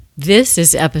This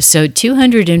is episode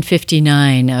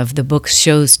 259 of the Books,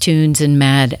 Shows, Tunes, and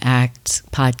Mad Acts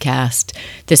podcast.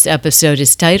 This episode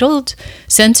is titled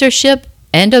Censorship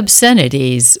and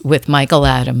Obscenities with Michael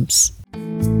Adams.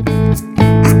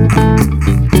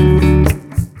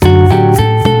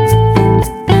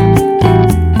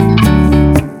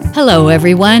 Hello,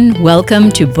 everyone.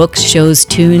 Welcome to Books, Shows,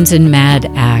 Tunes, and Mad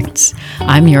Acts.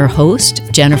 I'm your host,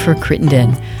 Jennifer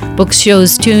Crittenden. Books,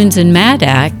 Shows, Tunes, and Mad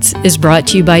Acts is brought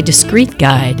to you by Discreet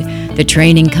Guide, the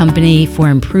training company for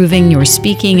improving your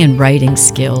speaking and writing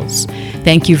skills.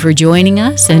 Thank you for joining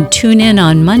us, and tune in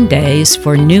on Mondays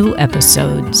for new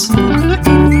episodes.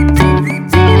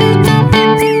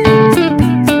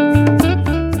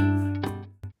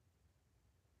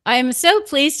 I am so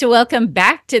pleased to welcome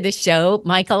back to the show,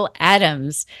 Michael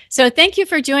Adams. So thank you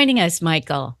for joining us,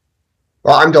 Michael.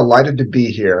 Well, I'm delighted to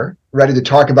be here, ready to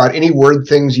talk about any word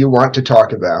things you want to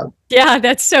talk about. Yeah,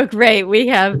 that's so great. We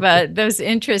have those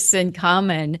interests in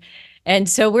common. And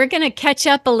so we're going to catch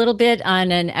up a little bit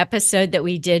on an episode that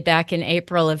we did back in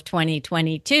April of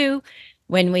 2022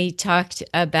 when we talked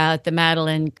about the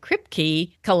Madeline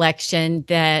Kripke collection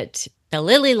that the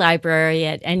Lilly Library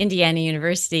at Indiana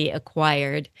University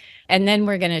acquired. And then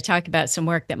we're going to talk about some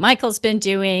work that Michael's been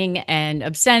doing and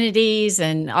obscenities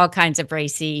and all kinds of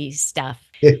racy stuff.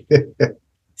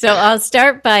 So I'll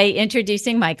start by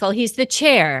introducing Michael. He's the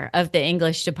chair of the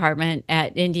English department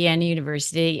at Indiana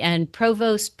University and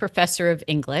provost professor of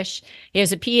English. He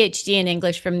has a PhD in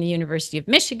English from the University of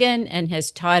Michigan and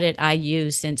has taught at IU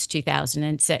since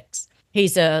 2006.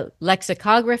 He's a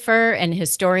lexicographer and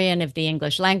historian of the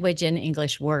English language and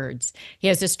English words. He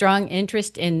has a strong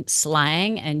interest in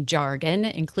slang and jargon,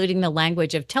 including the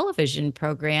language of television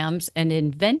programs and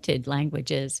invented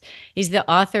languages. He's the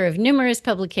author of numerous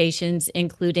publications,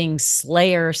 including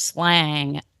Slayer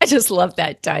Slang. I just love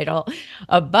that title.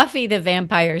 A Buffy the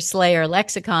Vampire Slayer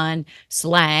lexicon,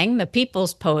 Slang, the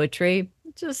People's Poetry.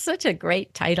 Just such a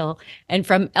great title. And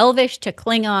From Elvish to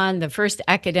Klingon, the first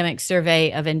academic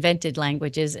survey of invented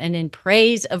languages, and In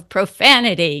Praise of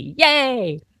Profanity.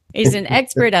 Yay! He's an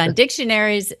expert on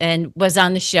dictionaries and was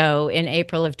on the show in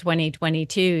April of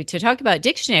 2022 to talk about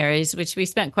dictionaries, which we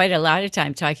spent quite a lot of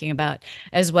time talking about,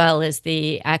 as well as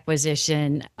the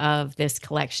acquisition of this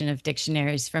collection of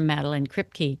dictionaries from Madeline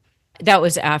Kripke. That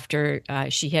was after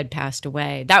she had passed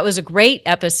away. That was a great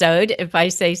episode, if I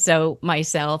say so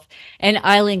myself. And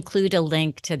I'll include a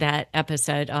link to that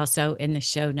episode also in the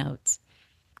show notes.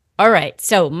 All right.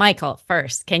 So, Michael,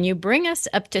 first, can you bring us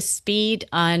up to speed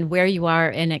on where you are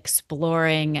in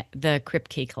exploring the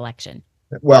Kripke collection?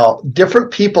 Well, different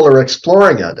people are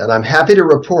exploring it, and I'm happy to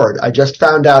report I just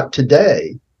found out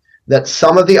today that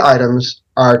some of the items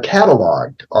are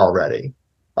cataloged already.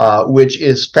 Which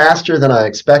is faster than I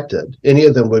expected. Any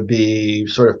of them would be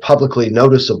sort of publicly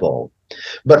noticeable.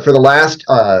 But for the last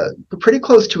pretty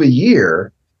close to a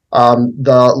year,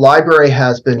 the library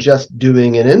has been just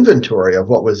doing an inventory of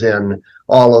what was in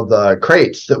all of the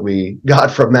crates that we got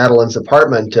from Madeline's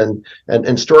apartment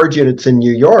and storage units in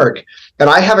New York. And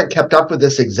I haven't kept up with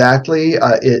this exactly.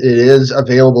 It is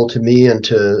available to me and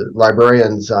to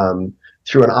librarians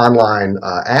through an online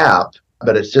app,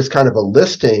 but it's just kind of a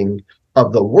listing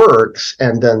of the works,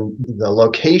 and then the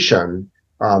location,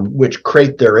 which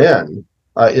crate they're in,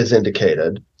 is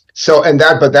indicated. So,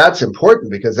 but that's important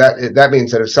because that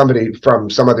means that if somebody from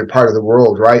some other part of the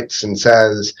world writes and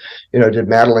says, did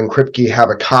Madeline Kripke have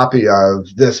a copy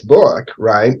of this book,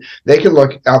 right? They can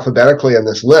look alphabetically in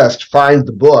this list, find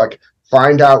the book,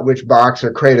 find out which box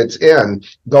or crate it's in,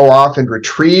 go off and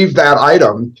retrieve that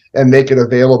item and make it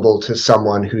available to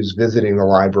someone who's visiting the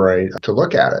library to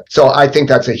look at it. So I think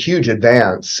that's a huge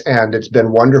advance, and it's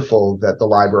been wonderful that the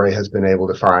library has been able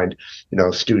to find,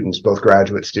 students, both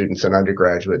graduate students and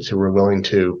undergraduates, who are willing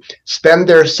to spend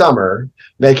their summer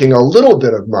making a little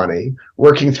bit of money,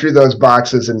 working through those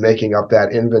boxes and making up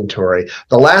that inventory.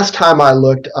 The last time I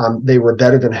looked, they were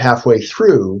better than halfway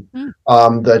through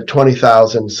the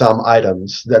 20,000 some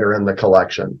items that are in the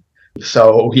collection.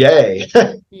 So yay.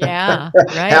 Yeah,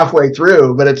 right. Halfway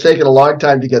through, but it's taken a long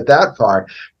time to get that far.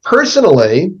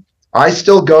 Personally, I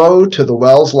still go to the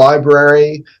Wells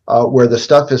Library where the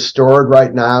stuff is stored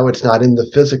right now. It's not in the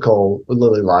physical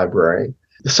Lilly Library.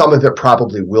 Some of it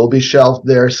probably will be shelved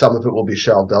there. Some of it will be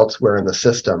shelved elsewhere in the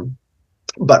system,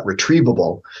 but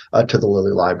retrievable to the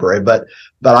Lilly Library. But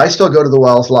I still go to the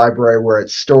Wells Library where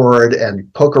it's stored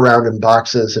and poke around in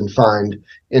boxes and find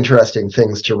interesting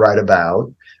things to write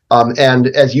about. And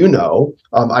as you know,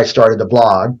 I started a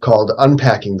blog called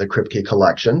Unpacking the Kripke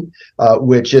Collection,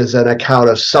 which is an account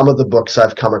of some of the books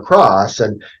I've come across.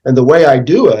 And the way I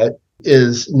do it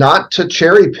is not to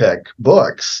cherry pick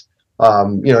books,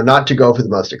 Not to go for the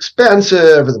most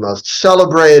expensive or the most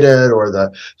celebrated or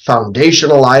the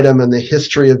foundational item in the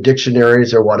history of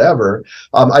dictionaries or whatever.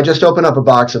 I just open up a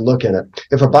box and look in it.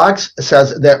 If a box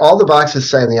says that all the boxes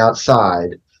say on the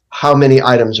outside how many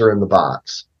items are in the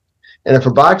box. And if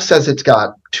a box says it's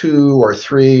got 2 or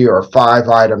 3 or 5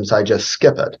 items, I just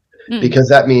skip it because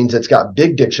that means it's got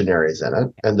big dictionaries in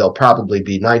it, and they'll probably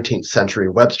be 19th century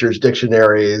Webster's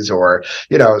dictionaries or,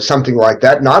 something like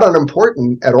that, not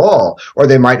unimportant at all. Or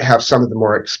they might have some of the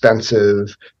more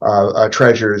expensive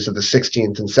treasures of the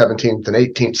 16th and 17th and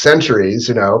 18th centuries,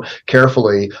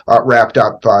 carefully wrapped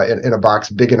up in a box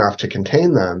big enough to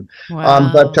contain them.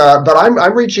 Wow. But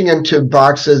I'm reaching into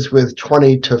boxes with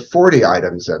 20 to 40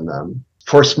 items in them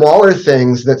for smaller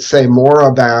things that say more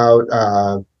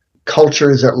about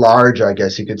cultures at large, I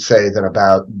guess you could say, than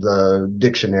about the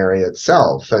dictionary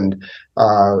itself. And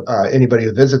anybody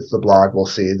who visits the blog will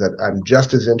see that I'm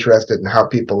just as interested in how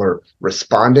people are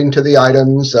responding to the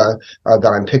items that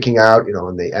I'm picking out,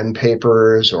 in the end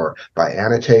papers or by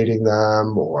annotating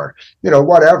them or,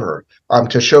 whatever,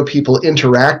 to show people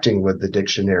interacting with the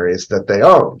dictionaries that they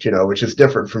own, which is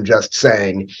different from just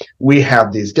saying, we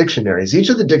have these dictionaries. Each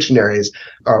of the dictionaries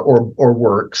or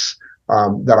works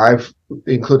that I've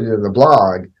included in the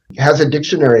blog has a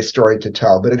dictionary story to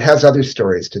tell, but it has other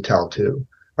stories to tell too,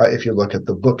 if you look at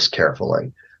the books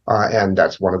carefully. And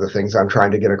that's one of the things I'm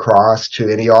trying to get across to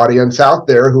any audience out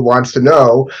there who wants to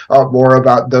know more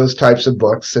about those types of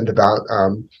books and about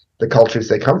the cultures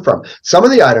they come from. Some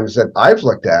of the items that I've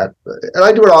looked at, and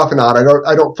I do it off and on,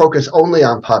 I don't focus only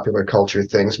on popular culture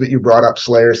things, but you brought up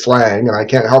Slayer slang, and I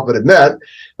can't help but admit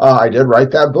I did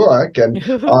write that book. And,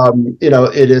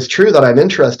 it is true that I'm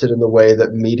interested in the way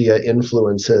that media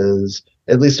influences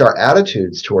at least our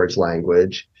attitudes towards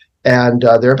language. And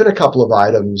there have been a couple of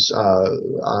items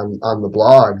on the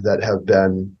blog that have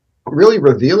been really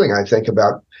revealing, I think,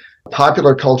 about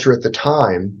popular culture at the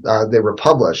time they were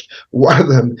published. One of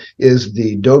them is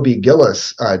the Dobie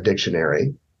Gillis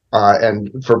dictionary.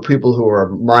 And for people who are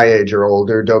my age or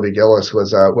older, Dobie Gillis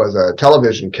was a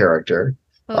television character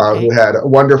who had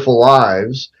wonderful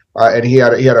lives. And he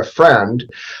had a friend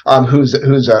who's a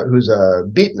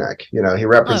beatnik. He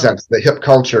represents the hip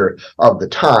culture of the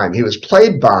time. He was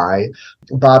played by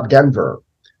Bob Denver,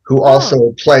 who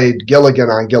also played Gilligan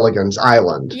on Gilligan's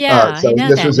Island. Yeah, So I know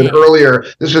this that was name.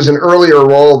 this was an earlier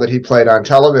role that he played on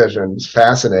television. It's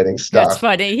fascinating stuff. That's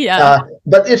funny, yeah.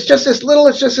 But it's just this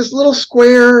little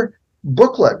square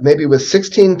booklet, maybe with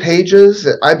 16 pages.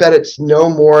 I bet it's no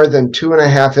more than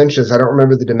 2.5 inches. I don't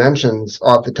remember the dimensions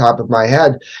off the top of my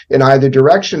head in either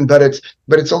direction, but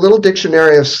it's a little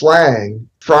dictionary of slang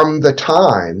from the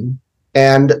time.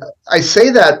 And I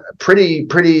say that pretty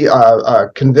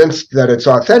convinced that it's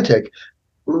authentic.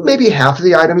 Maybe half of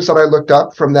the items that I looked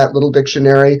up from that little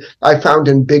dictionary I found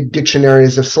in big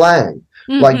dictionaries of slang,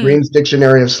 like Green's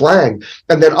Dictionary of Slang.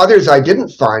 And then others I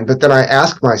didn't find, but then I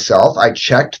asked myself, I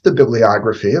checked the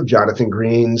bibliography of Jonathan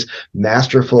Green's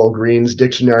masterful Green's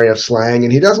Dictionary of Slang,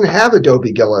 and he doesn't have a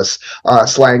Dobie Gillis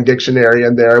slang dictionary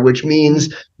in there, which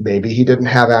means maybe he didn't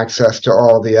have access to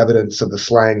all the evidence of the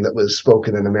slang that was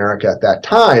spoken in America at that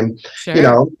time.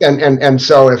 Sure. And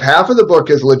so if half of the book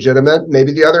is legitimate,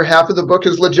 maybe the other half of the book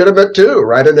is legitimate too,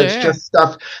 right? And it's just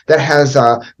stuff that has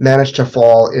managed to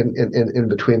fall in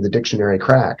between the dictionary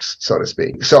cracks, so to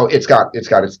speak. So it's got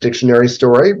its dictionary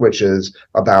story, which is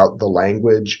about the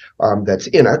language that's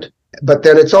in it. But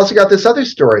then it's also got this other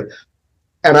story.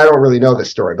 And I don't really know this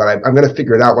story, but I'm going to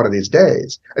figure it out one of these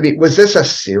days. I mean, was this a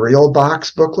cereal box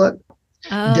booklet?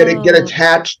 Did it get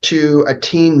attached to a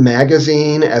teen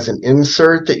magazine as an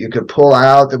insert that you could pull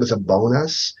out that was a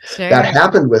bonus? Sure. That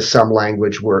happened with some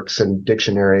language works and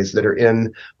dictionaries that are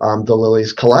in the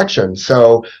Lily's collection.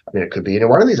 So, I mean, it could be any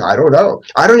one of these. I don't know.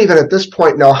 I don't even at this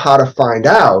point know how to find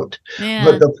out. Yeah.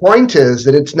 But the point is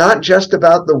that it's not just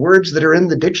about the words that are in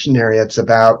the dictionary. It's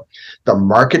about the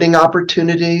marketing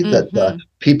opportunity that the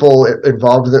people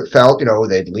involved with it felt,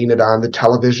 they'd lean it on the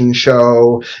television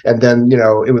show, and then,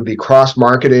 it would be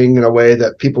cross-marketing in a way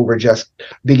that people were just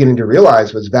beginning to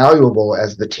realize was valuable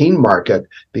as the teen market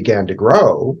began to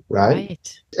grow,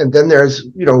 right? And then there's,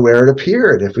 where it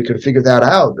appeared, if we could figure that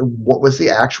out, what was the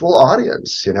actual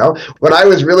audience, When I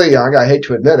was really young, I hate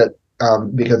to admit it,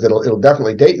 because it'll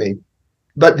definitely date me,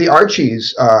 but the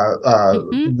Archies,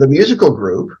 the musical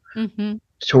group,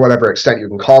 to whatever extent you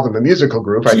can call them a musical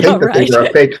group. I think that they were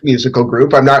a fake musical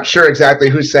group. I'm not sure exactly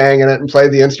who sang in it and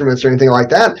played the instruments or anything like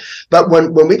that. But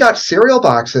when we got cereal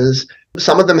boxes,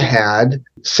 some of them had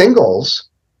singles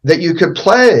that you could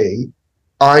play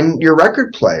on your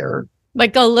record player.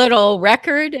 Like a little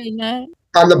record in that?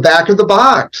 on the back of the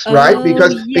box, right? Oh,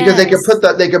 Because yes. they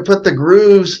could put the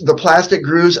grooves, the plastic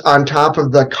grooves on top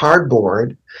of the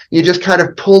cardboard. You just kind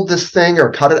of pulled this thing or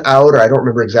cut it out, or I don't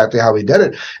remember exactly how we did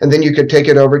it. And then you could take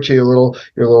it over to your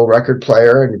little record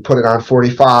player and you put it on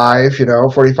 45,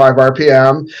 45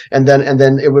 RPM, and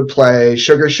then it would play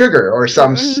Sugar Sugar or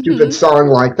some stupid Mhm. song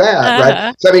like that, right?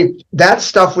 Uh-huh. So I mean, that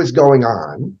stuff was going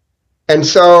on. And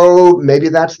so maybe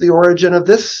that's the origin of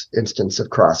this instance of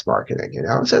cross marketing,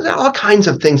 So there are all kinds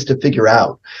of things to figure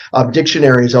out.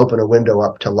 Dictionaries open a window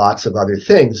up to lots of other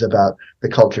things about the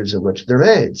cultures in which they're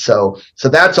made. So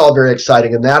that's all very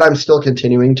exciting, and that I'm still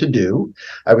continuing to do.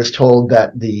 I was told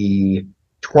that the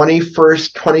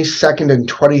 21st, 22nd, and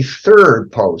 23rd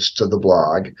posts of the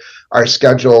blog are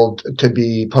scheduled to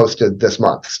be posted this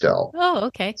month still. Oh,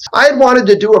 okay. I had wanted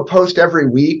to do a post every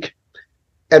week,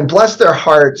 and bless their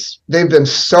hearts, they've been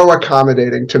so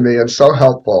accommodating to me and so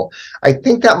helpful. I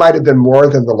think that might have been more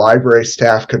than the library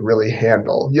staff could really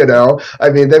handle. I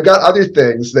mean, they've got other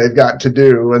things they've got to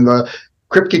do, and the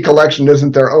Kripke collection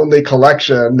isn't their only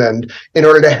collection. And in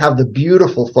order to have the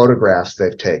beautiful photographs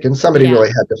they've taken, somebody Yeah.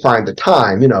 really had to find the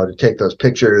time, to take those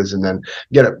pictures and then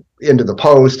get it into the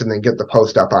post and then get the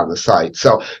post up on the site.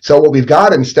 So what we've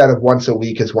got instead of once a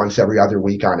week is once every other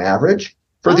week on average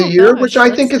for the Oh, year, which gosh. I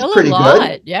That's think is still a pretty good.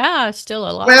 lot. Yeah, still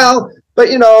a lot. Well, but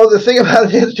the thing about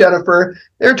it is, Jennifer,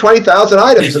 there are 20,000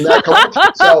 items in that collection.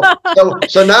 So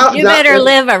You better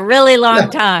live a really long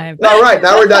time. all right,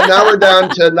 now we're down. Now we're down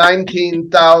to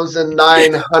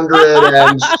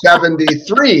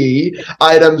 19,973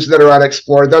 items that are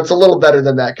unexplored. That's a little better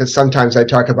than that because sometimes I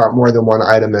talk about more than one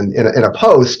item in a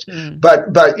post. Hmm.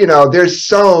 But there's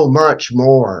so much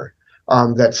more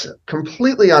that's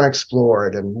completely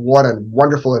unexplored, and what a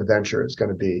wonderful adventure it's going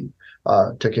to be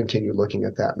to continue looking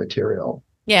at that material.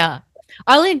 Yeah.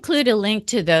 I'll include a link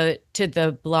to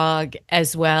the blog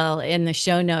as well in the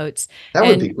show notes, That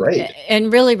would be great.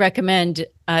 and really recommend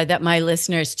that my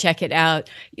listeners check it out.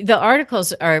 The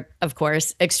articles are, of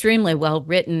course, extremely well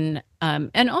written,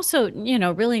 and also,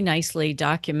 really nicely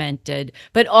documented,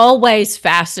 but always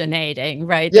fascinating,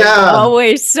 right? There's Yeah,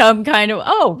 always some kind of,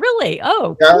 oh, really?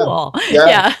 Oh, yeah, cool. yeah.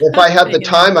 Yeah. If I had the Thing in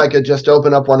there. time, I could just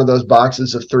open up one of those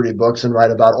boxes of 30 books and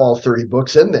write about all 30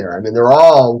 books in there. I mean, they're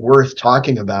all worth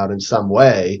talking about in some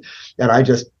way. And I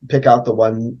just pick out the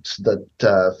ones that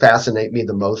fascinate me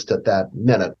the most at that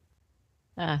minute.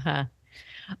 Uh-huh.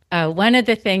 One of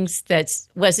the things that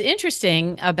was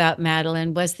interesting about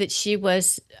Madeline was that she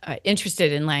was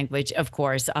interested in language, of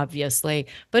course, obviously,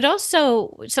 but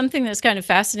also something that's kind of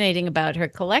fascinating about her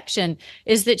collection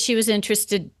is that she was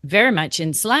interested very much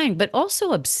in slang, but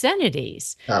also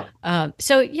obscenities. Uh,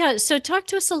 So talk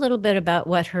to us a little bit about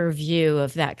what her view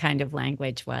of that kind of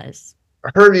language was.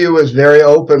 Her view is very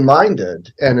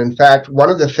open-minded. And in fact, one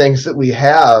of the things that we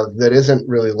have that isn't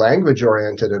really language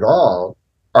oriented at all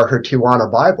are her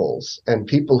Tijuana Bibles. And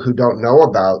people who don't know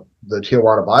about the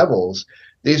Tijuana Bibles,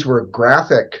 these were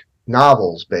graphic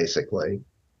novels, basically,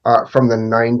 from the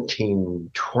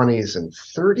 1920s and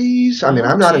 30s. I mean,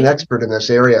 I'm not an Okay. expert in this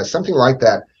area, something like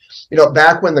that.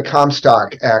 Back when the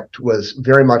Comstock Act was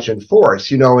very much in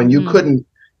force, and Hmm. you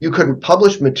couldn't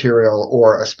publish material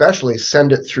or especially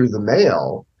send it through the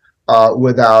mail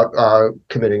without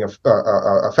committing a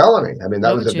felony. I mean,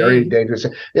 that Oh, was a very gee. dangerous.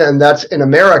 Yeah, and that's in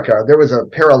America. There was a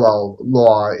parallel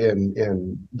law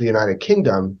in the United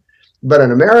Kingdom, but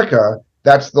in America,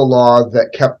 that's the law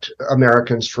that kept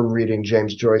Americans from reading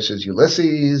James Joyce's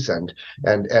Ulysses and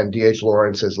D.H.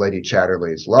 Lawrence's Lady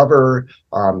Chatterley's Lover.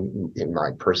 In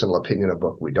my personal opinion, a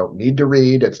book we don't need to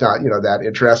read. It's not that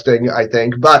interesting, I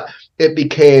think, but it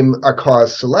became a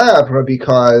cause célèbre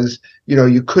because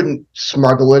you couldn't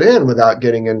smuggle it in without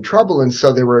getting in trouble. And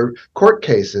so there were court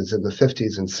cases in the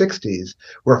 50s and 60s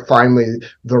where finally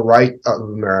the right of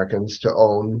Americans to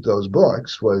own those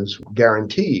books was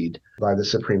guaranteed by the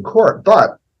Supreme Court.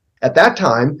 But at that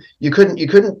time, you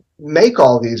couldn't make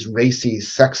all these racy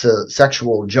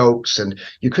sexual jokes, and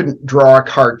you couldn't draw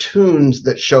cartoons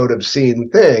that showed obscene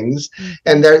things.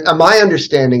 And Mhm. my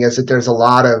understanding is that there's a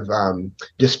lot of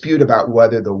dispute about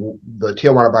whether the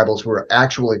Tijuana Bibles were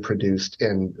actually produced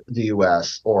in the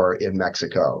U.S. or in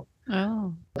Mexico.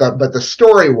 Oh. But the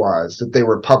story was that they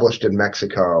were published in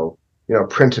Mexico,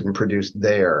 printed and produced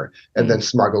there, and then Mm.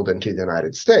 smuggled into the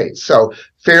United States. So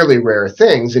fairly rare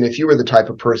things. And if you were the type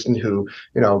of person who,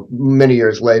 many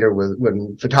years later,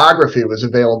 when photography was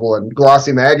available in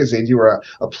glossy magazines, you were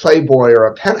a Playboy or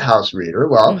a Penthouse reader.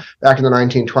 Well, Mm. back in the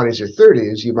 1920s or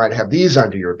 30s, you might have these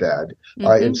under your bed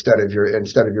Mhm. instead of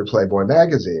your Playboy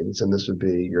magazines, and this would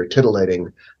be your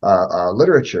titillating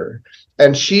literature.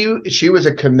 And she was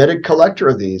a committed collector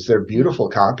of these. They're Mm. beautiful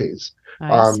copies.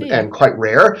 I see. and quite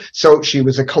rare. So she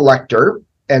was a collector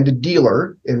and a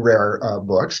dealer in rare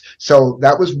books. So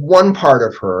that was one part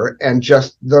of her, and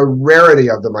just the rarity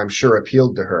of them, I'm sure,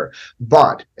 appealed to her.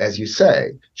 But as you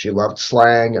say, she loved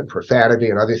slang and profanity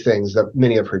and other things that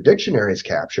many of her dictionaries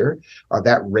capture.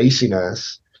 That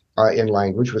raciness in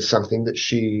language was something that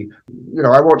she,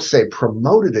 I won't say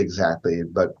promoted exactly,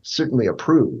 but certainly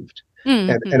approved. And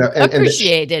that she,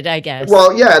 Appreciated, I guess.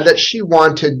 well, yeah, that she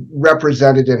wanted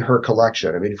represented in her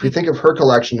collection. I mean, if we think of her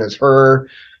collection as her,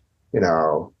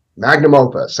 magnum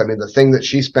opus, I mean, the thing that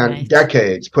she spent Right.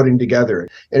 decades putting together.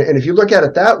 And if you look at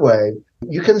it that way,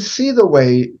 you can see the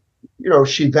way,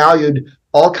 she valued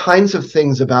all kinds of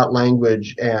things about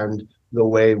language and the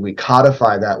way we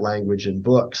codify that language in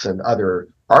books and other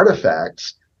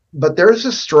artifacts. But there's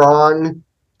a strong,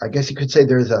 I guess you could say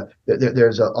there's a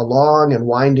long and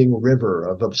winding river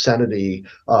of obscenity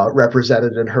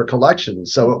represented in her collection.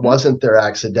 So it wasn't there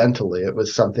accidentally. It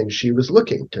was something she was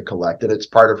looking to collect, and it's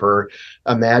part of her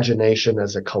imagination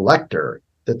as a collector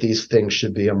that these things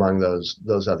should be among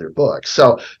those other books.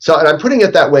 So, and I'm putting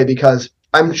it that way because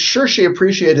I'm sure she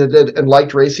appreciated it and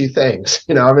liked racy things.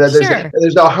 I mean, Sure.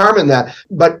 there's no harm in that.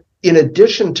 But in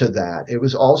addition to that, it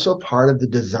was also part of the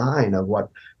design of what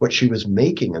she was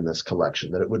making in this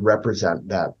collection, that it would represent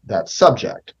that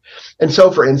subject. And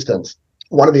so, for instance,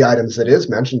 one of the items that is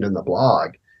mentioned in the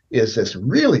blog is this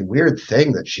really weird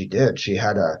thing that she did. She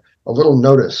had a little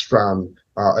notice from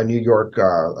a New York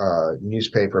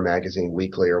newspaper, magazine,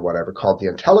 weekly or whatever, called The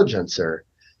Intelligencer,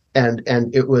 and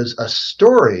it was a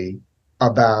story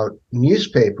about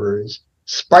newspapers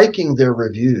spiking their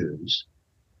reviews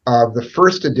of the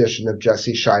first edition of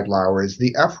Jesse Scheidlauer's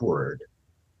The F Word,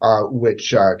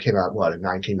 which came out, in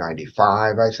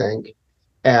 1995, I think.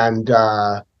 And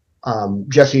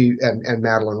Jesse and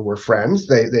Madeline were friends.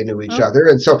 They knew each other.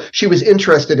 And so she was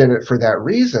interested in it for that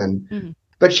reason.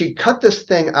 But she cut this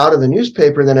thing out of the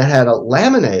newspaper, and then it had a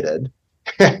laminated.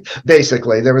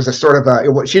 Basically, there was a sort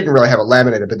of she didn't really have it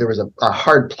laminated, but there was a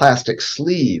hard plastic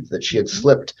sleeve that she had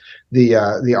slipped the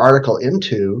article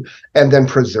into and then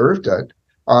preserved it.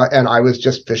 And I was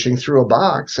just fishing through a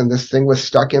box, and this thing was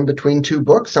stuck in between two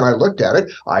books, and I looked at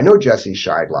it. I know Jesse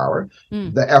Scheidlauer.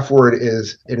 The F Word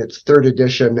is in its third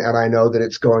edition, and I know that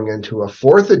it's going into a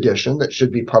fourth edition that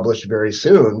should be published very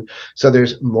soon. So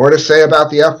there's more to say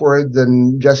about the F Word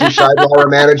than Jesse Scheidlauer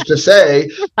managed to say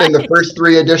in the first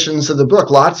three editions of the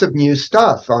book. Lots of new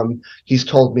stuff, he's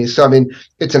told me. So, I mean,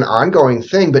 it's an ongoing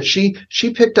thing, but she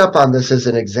picked up on this as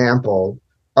an example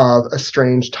of a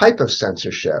strange type of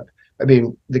censorship. I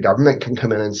mean, the government can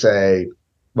come in and say,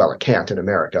 well, it can't in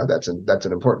America. That's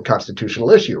an important constitutional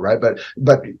issue, right? But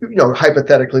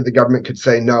hypothetically, the government could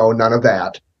say, no, none of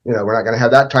that. We're not going to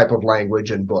have that type of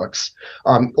language in books.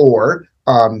 Or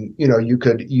you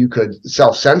could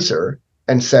self-censor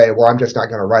and say, well, I'm just not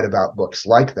going to write about books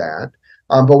like that.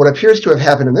 But what appears to have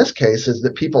happened in this case is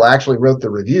that people actually wrote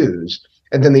the reviews,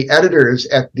 and then the editors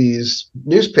at these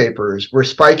newspapers were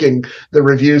spiking the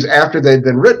reviews after they'd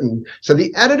been written. So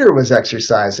the editor was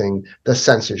exercising the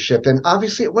censorship. And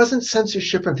obviously it wasn't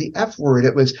censorship of the F word.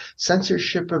 It was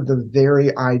censorship of the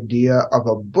very idea of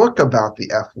a book about the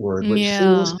F word, which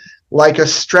seems like a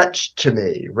stretch to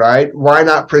me, right? Why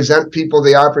not present people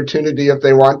the opportunity if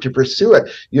they want to pursue it?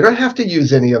 You don't have to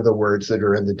use any of the words that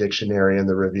are in the dictionary in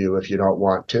the review if you don't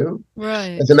want to.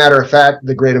 Right. As a matter of fact,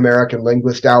 the great American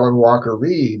linguist Alan Walker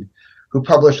Reed, who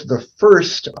published the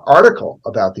first article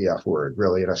about the F word,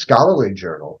 really, in a scholarly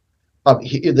journal,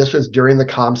 this was during the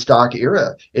Comstock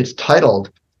era. It's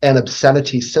titled An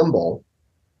Obscenity Symbol.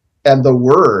 And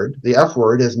the F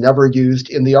word, is never used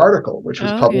in the article, which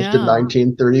was published in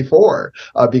 1934,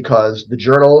 because the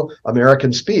journal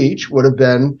American Speech would have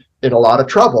been in a lot of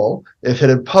trouble if it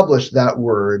had published that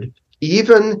word,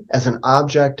 even as an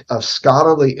object of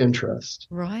scholarly interest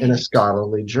in a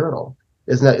scholarly journal.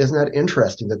 Isn't that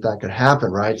interesting that could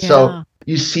happen, right? Yeah. So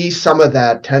you see some of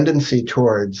that tendency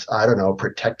towards, I don't know,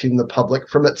 protecting the public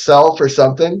from itself or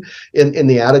something in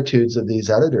the attitudes of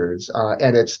these editors.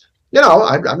 And it's,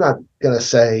 I'm not going to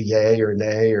say yay or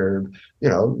nay, or,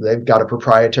 they've got a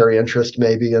proprietary interest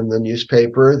maybe in the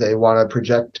newspaper. They want to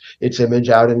project its image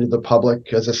out into the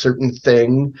public as a certain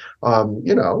thing.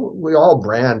 We all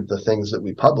brand the things that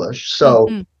we publish. So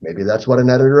maybe that's what an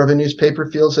editor of a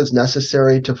newspaper feels is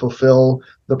necessary to fulfill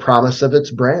the promise of its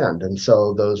brand. And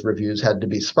so those reviews had to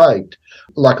be spiked.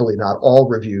 Luckily, not all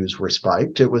reviews were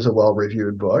spiked. It was a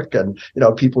well-reviewed book, and,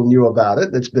 people knew about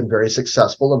it. It's been very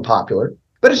successful and popular.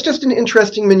 But it's just an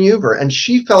interesting maneuver, and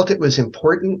she felt it was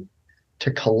important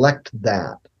to collect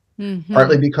that,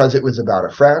 partly because it was about a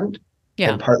friend,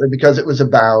 and partly because it was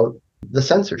about the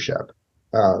censorship.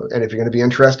 And if you're going to be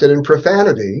interested in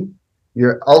profanity,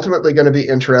 you're ultimately going to be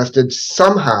interested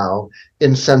somehow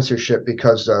in censorship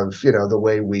because of, the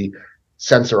way we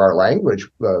censor our language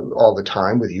all the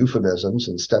time with euphemisms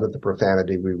instead of the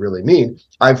profanity we really mean.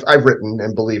 I've written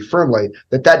and believe firmly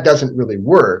that that doesn't really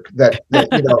work. That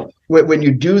when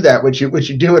you do that, what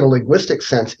you do in a linguistic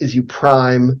sense is you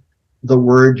prime the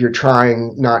word you're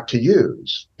trying not to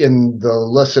use in the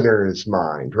listener's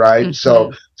mind, right?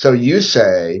 Mm-hmm. So you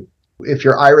say, if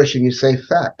you're Irish and you say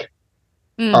feck,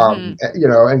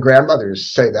 Mm-hmm. and grandmothers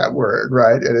say that word,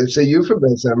 right? And it's a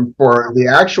euphemism for the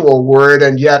actual word.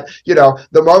 And yet,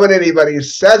 the moment anybody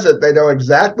says it, they know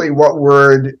exactly what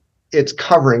word it's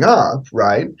covering up,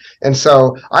 right? And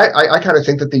so I kind of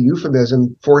think that the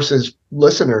euphemism forces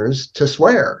listeners to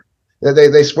swear.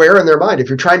 They swear in their mind. If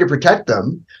you're trying to protect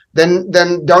them, then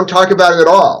don't talk about it at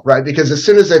all, right? Because as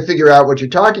soon as they figure out what you're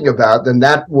talking about, then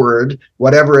that word,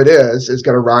 whatever it is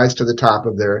going to rise to the top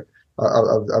of their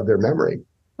memory.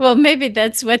 Well, maybe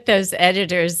that's what those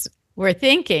editors were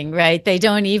thinking, right? They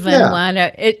don't even Yeah, want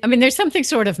to. I mean, there's something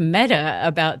sort of meta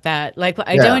about that. Like,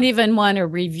 I yeah, don't even want a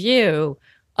review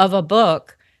of a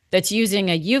book that's using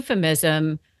a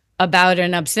euphemism about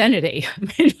an obscenity. I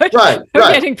mean, right, we're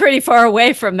right. getting pretty far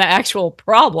away from the actual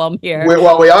problem here. We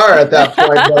are at that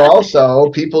point, but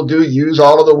also people do use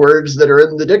all of the words that are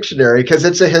in the dictionary because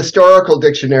it's a historical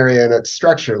dictionary in its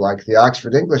structure, like the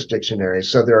Oxford English Dictionary.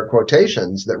 So there are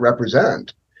quotations that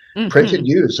represent printed Hmm.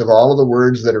 use of all of the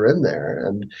words that are in there.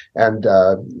 And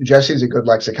Jesse's a good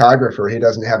lexicographer. He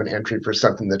doesn't have an entry for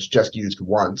something that's just used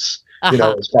once,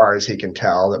 Aha. as far as he can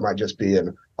tell. That might just be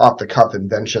an off the cuff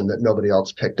invention that nobody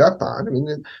else picked up on. I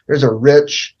mean, there's a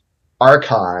rich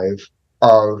archive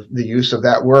of the use of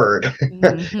that word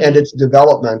and Hmm. its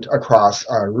development across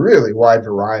a really wide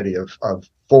variety of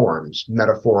forms,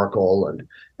 metaphorical and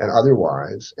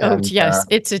otherwise. Oh, And yes.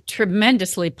 It's a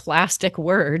tremendously plastic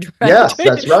word, right? yes,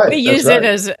 that's right. We That's use it right.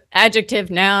 as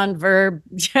adjective, noun, verb.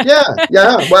 Yeah,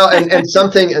 yeah. Well, and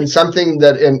something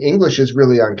that in English is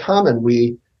really uncommon.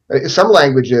 Some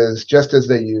languages, just as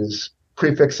they use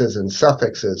prefixes and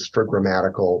suffixes for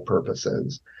grammatical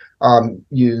purposes,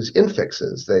 use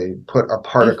infixes. They put a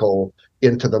particle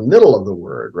into the middle of the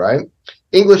word, right?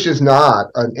 English is not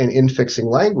an infixing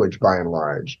language by and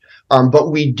large,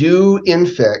 but we do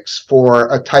infix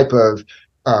for a type of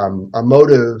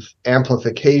emotive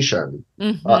amplification,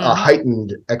 a Hmm.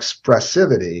 heightened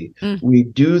expressivity. We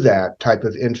do that type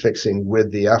of infixing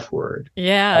with the F word.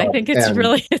 Yeah, I think And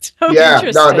it's so yeah, no,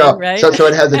 interesting, no. right? So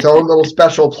it has its own little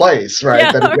special place, right?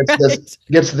 Yeah, That it right.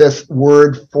 gets this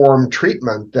word form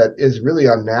treatment that is really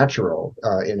unnatural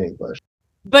in English.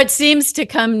 But seems to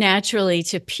come naturally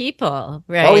to people, Oh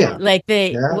right? yeah, Like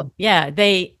yeah. yeah,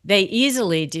 they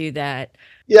easily do that.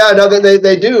 Yeah, no,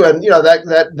 they do, and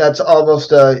that's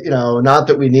almost not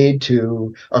that we need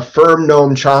to affirm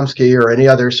Noam Chomsky or any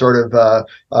other sort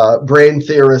of brain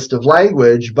theorist of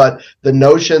language, but the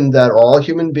notion that all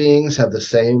human beings have the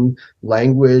same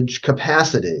language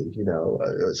capacity.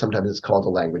 Sometimes it's called a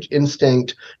language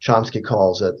instinct. Chomsky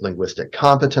calls it linguistic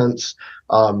competence.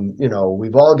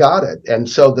 We've all got it, and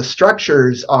so the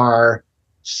structures are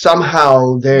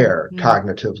somehow there Mhm.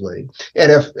 cognitively.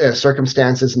 And if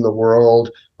circumstances in the world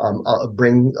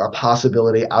bring a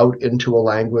possibility out into a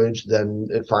language, then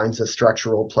it finds a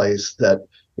structural place that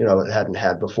it hadn't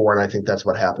had before. And I think that's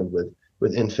what happened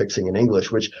with infixing in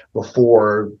English, which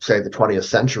before, say, the 20th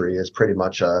century is pretty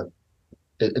much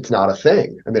it's not a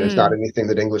thing. I mean, it's not Mm, anything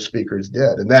that English speakers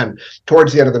did. And then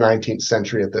towards the end of the 19th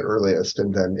century at the earliest,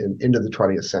 and then into the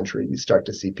 20th century, you start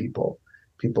to see people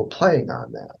playing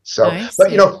on that. So, I but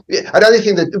see. another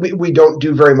thing that we don't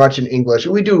do very much in English,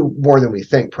 we do more than we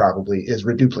think probably, is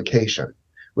reduplication,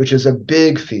 which is a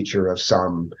big feature of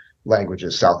some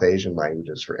languages, South Asian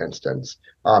languages, for instance.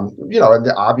 And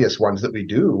the obvious ones that we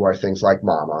do are things like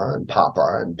mama and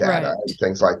papa and dada and Right.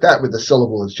 things like that, where the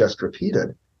syllable is just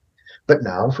repeated. But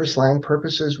now, for slang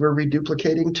purposes, we're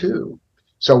reduplicating too.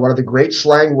 So, one of the great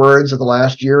slang words of the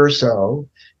last year or so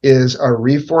is a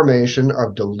reformation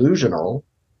of delusional,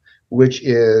 which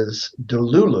is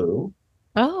delulu,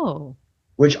 Oh,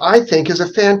 which I think is a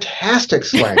fantastic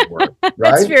slang word, that's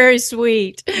right? very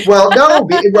sweet. Well, no,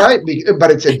 right,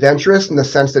 but it's adventurous in the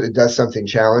sense that it does something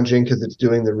challenging because it's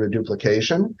doing the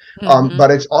reduplication. Hmm. But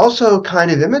it's also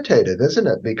kind of imitative, isn't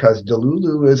it? Because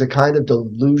Delulu is a kind of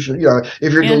delusion.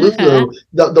 If you're Uh-huh. Delulu,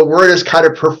 the word is kind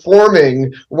of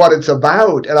performing what it's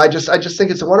about, and I just think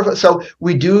it's a wonderful. So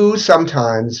we do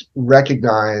sometimes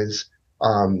recognize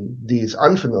these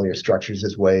unfamiliar structures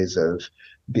as ways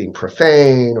being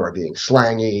profane or being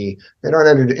slangy. They don't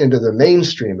enter into the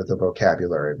mainstream of the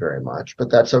vocabulary very much, but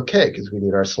that's okay because we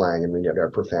need our slang and we need our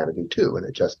profanity too, and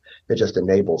it just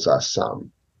enables us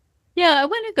some. Yeah, I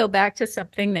want to go back to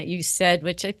something that you said,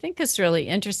 which I think is really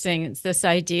interesting. It's this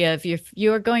idea of if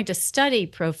you're going to study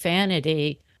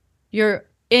profanity, you're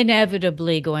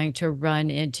inevitably going to run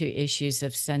into issues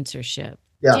of censorship.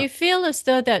 Do Yeah, you feel as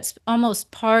though that's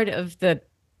almost part of the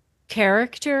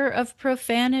character of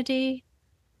profanity?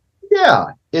 yeah,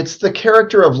 it's the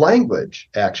character of language,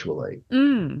 actually.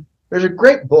 Mm. There's a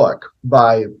great book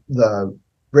by the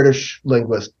British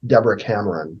linguist Deborah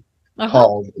Cameron Uh-huh.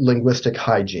 called Linguistic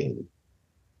Hygiene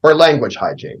or Language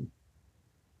Hygiene.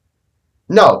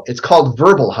 No, it's called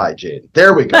Verbal Hygiene.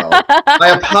 There we go.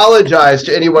 I apologize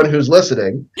to anyone who's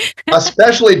listening,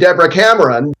 especially Deborah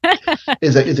Cameron.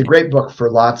 Is a great book for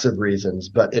lots of reasons,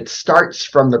 but it starts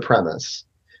from the premise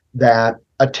that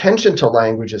attention to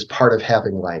language is part of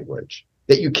having language.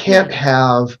 That you can't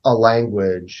have a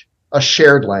language, a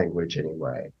shared language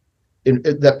anyway,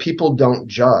 that people don't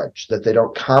judge, that they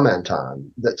don't comment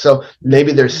on. That so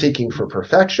maybe they're seeking for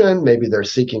perfection, maybe they're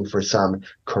seeking for some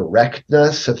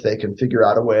correctness if they can figure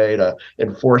out a way to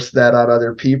enforce that on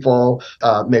other people.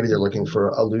 Maybe they're looking for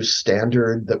a loose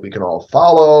standard that we can all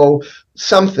follow.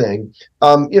 Something,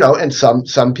 and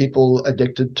some people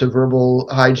addicted to verbal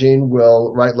hygiene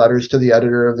will write letters to the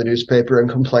editor of the newspaper and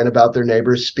complain about their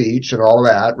neighbor's speech and all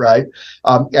that, right?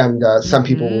 And some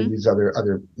people will Mm-hmm. use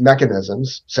other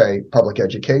mechanisms, say public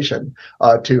education,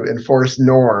 to enforce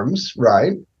norms,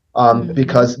 right? Mm-hmm.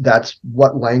 Because that's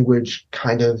what language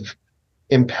kind of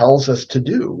impels us to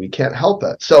do. We can't help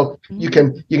it. So you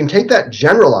can take that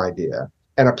general idea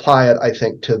and apply it, I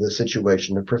think, to the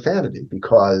situation of profanity,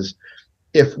 because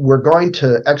if we're going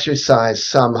to exercise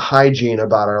some hygiene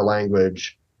about our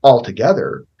language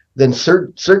altogether, then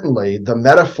certainly the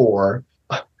metaphor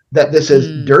that this is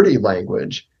Mm-hmm. dirty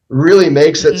language really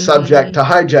makes it subject Mm-hmm. to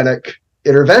hygienic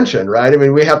intervention, right? I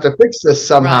mean, we have to fix this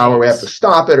somehow, or we have to Right.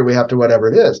 stop it, or we have to whatever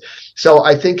it is. So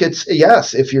I think it's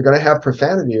yes, if you're going to have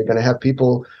profanity, you're going to have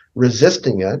people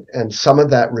resisting it, and some of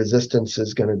that resistance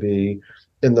is going to be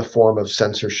in the form of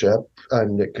censorship,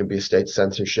 and it could be state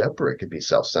censorship, or it could be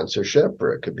self-censorship,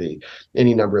 or it could be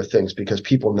any number of things, because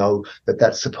people know that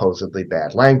that's supposedly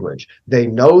bad language. They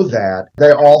know that.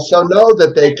 They also know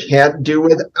that they can't do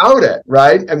without it,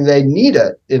 right? I mean, they need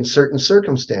it in certain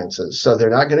circumstances. So they're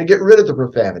not going to get rid of the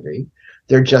profanity.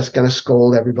 They're just going to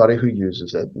scold everybody who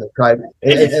uses it,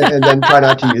 and then try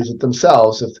not to use it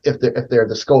themselves if they're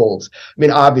the scolds. I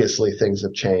mean, obviously things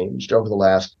have changed over the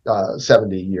last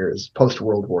 70 years, post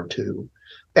World War II,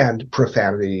 and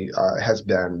profanity has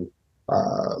been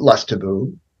less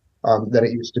taboo than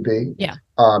it used to be, Yeah.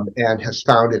 and has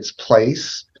found its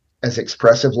place as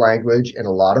expressive language in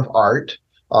a lot of art.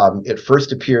 It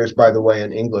first appears, by the way,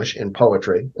 in English in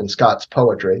poetry, in Scots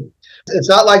poetry. It's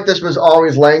not like this was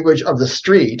always language of the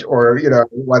street or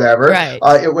whatever. Right.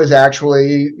 It was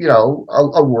actually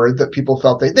a word that people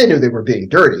felt they knew they were being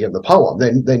dirty in the poem.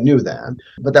 They knew that,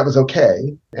 but that was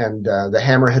okay. And the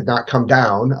hammer had not come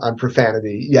down on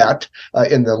profanity yet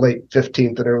in the late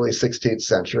 15th and early 16th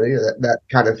century. That Oh,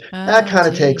 kind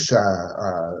of gee. takes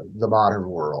the modern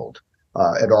world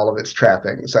and all of its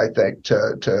trappings, I think,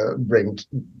 to bring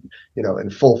in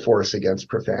full force against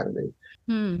profanity.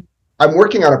 Hmm. I'm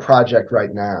working on a project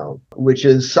right now, which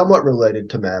is somewhat related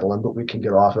to Madeline, but we can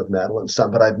get off of Madeline some.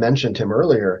 But I've mentioned him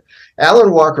earlier. Alan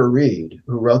Walker Reed,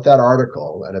 who wrote that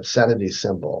article, An Obscenity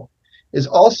Symbol, is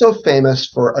also famous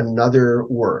for another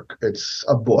work. It's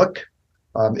a book.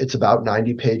 It's about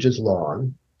 90 pages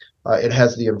long. It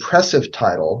has the impressive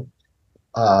title,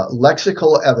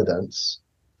 Lexical Evidence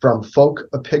from Folk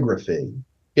Epigraphy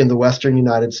in the Western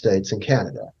United States and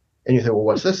Canada. And you think, well,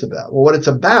 what's this about? Well, what it's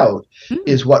about Hmm.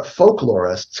 is what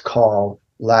folklorists call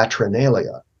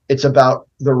latrinalia. It's about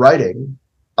the writing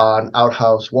on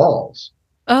outhouse walls.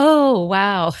 Oh,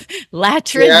 wow. Yeah,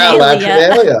 Latrinalia.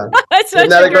 latrinalia. That's Isn't such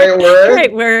that a a great word?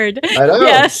 great word. I know.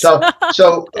 Yes.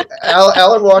 So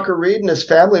Alan Walker Reed and his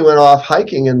family went off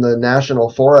hiking in the national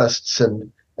forests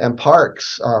and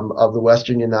parks of the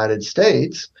Western United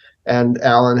States, and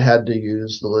Alan had to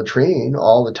use the latrine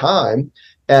all the time.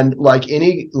 And like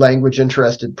any language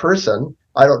interested person,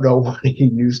 I don't know what he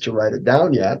used to write it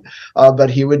down yet, but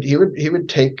he would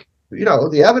take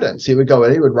the evidence. He would go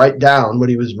and he would write down what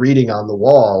he was reading on the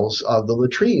walls of the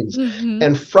latrines, Hmm.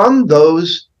 and from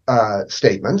those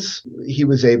statements, he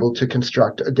was able to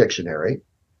construct a dictionary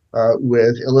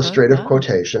with Oh, illustrative wow.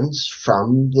 quotations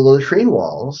from the latrine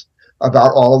walls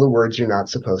about all the words you're not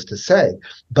supposed to say.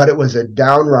 But it was a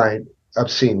downright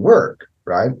obscene work,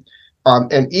 right?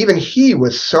 And even he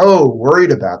was so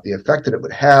worried about the effect that it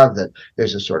would have that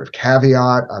there's a sort of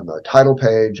caveat on the title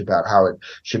page about how it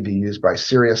should be used by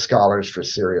serious scholars for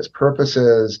serious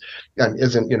purposes and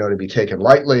isn't, to be taken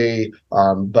lightly,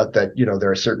 but that,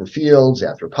 there are certain fields,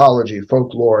 anthropology,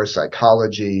 folklore,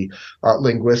 psychology,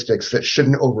 linguistics, that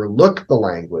shouldn't overlook the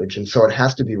language. And so it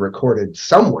has to be recorded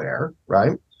somewhere,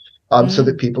 right? So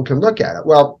that people can look at it.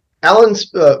 Well,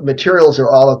 Alan's materials are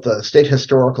all at the State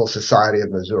Historical Society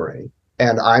of Missouri,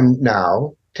 and I'm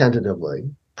now, tentatively,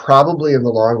 probably in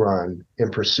the long run, in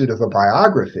pursuit of a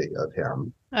biography of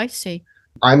him. I see.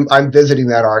 I'm visiting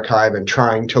that archive and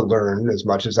trying to learn as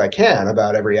much as I can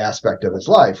about every aspect of his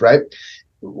life, right?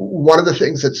 One of the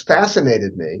things that's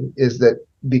fascinated me is that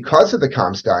because of the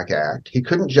Comstock Act, he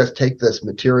couldn't just take this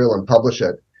material and publish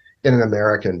it in an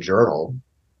American journal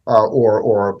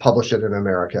or publish it in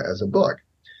America as a book.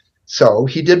 So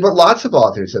he did what lots of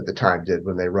authors at the time did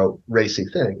when they wrote racy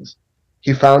things.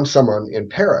 He found someone in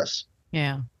Paris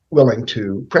willing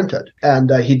to print it.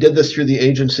 And he did this through the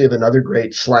agency of another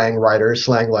great slang writer,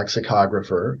 slang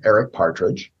lexicographer, Eric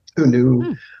Partridge, who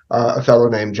knew a fellow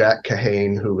named Jack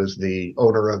Kahane, who was the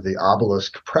owner of the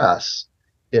Obelisk Press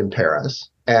in Paris,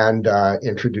 and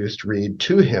introduced Reed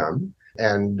to him.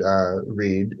 And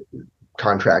Reed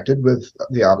contracted with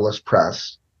the Obelisk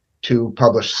Press to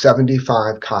publish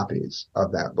 75 copies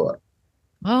of that book.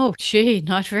 Oh, gee,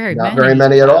 not very many. Not very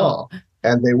many at all.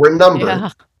 And they were numbered.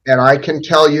 Yeah. And I can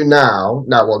tell you now,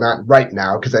 well, not right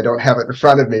now because I don't have it in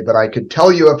front of me, but I could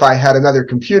tell you if I had another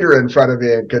computer in front of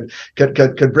me and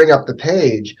could bring up the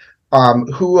page,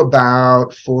 who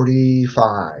about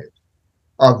 45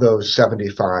 of those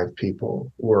 75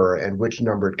 people were and which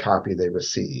numbered copy they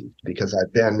received, because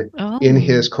I've been in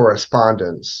his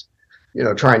correspondence,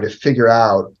 trying to figure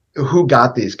out who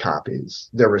got these copies.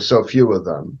 There were so few of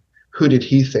them. Who did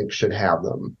he think should have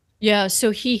them? Yeah,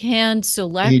 so he hand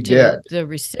selected the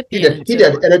recipients. He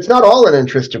did. And it's not all an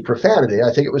interest of profanity.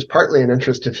 I think it was partly an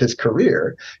interest of his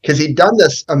career, because he'd done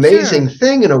this amazing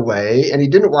thing in a way, and he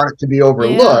didn't want it to be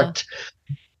overlooked.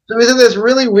 Yeah. So he was in this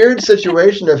really weird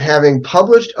situation of having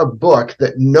published a book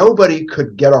that nobody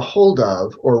could get a hold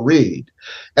of or read.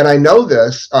 And I know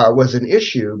this was an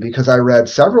issue because I read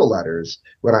several letters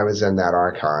when I was in that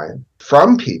archive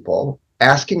from people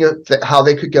asking how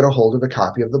they could get a hold of a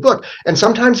copy of the book. And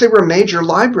sometimes they were major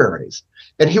libraries.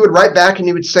 And he would write back and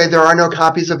he would say, there are no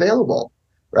copies available.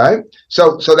 Right?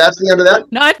 So that's the end of that.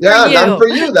 Not for you. Not for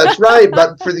you. That's right.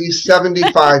 But for these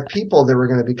 75 people, there were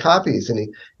going to be copies. And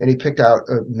he picked out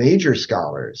major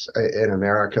scholars in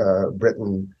America,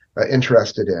 Britain,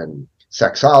 interested in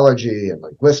sexology and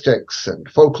linguistics and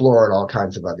folklore and all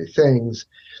kinds of other things.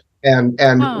 And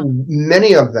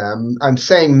many of them, I'm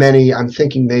saying many, I'm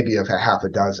thinking maybe of a half a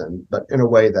dozen, but in a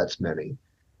way that's many.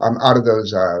 Out of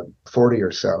those 40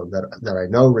 or so that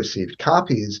I know received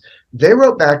copies, they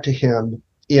wrote back to him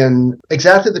in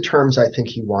exactly the terms I think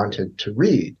he wanted to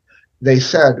read. They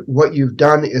said, what you've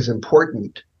done is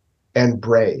important and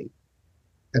brave.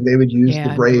 And they would use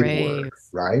the brave word,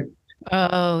 right?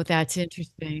 Oh, that's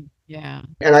interesting. Yeah.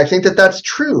 And I think that that's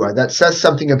true. That says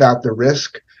something about the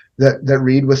risk that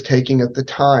Reed was taking at the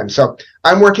time. So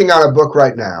I'm working on a book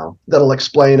right now that'll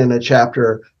explain in a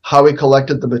chapter how he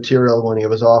collected the material when he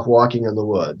was off walking in the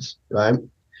woods, right?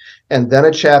 And then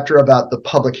a chapter about the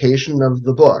publication of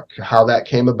the book, how that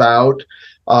came about.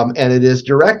 And it is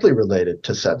directly related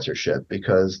to censorship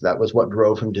because that was what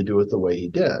drove him to do it the way he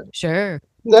did. Sure.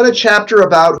 Then a chapter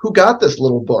about who got this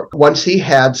little book once he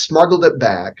had smuggled it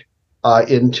back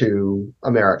into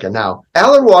America. Now,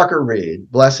 Alan Walker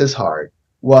Reed, bless his heart,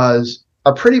 was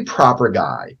a pretty proper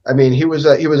guy. I mean, he was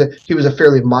a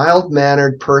fairly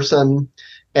mild-mannered person,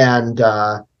 and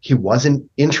he wasn't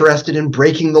interested in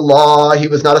breaking the law. He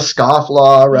was not a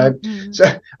scofflaw, right? Mm-hmm. So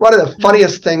one of the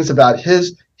funniest things about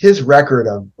his record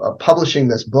of publishing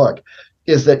this book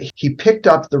is that he picked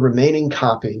up the remaining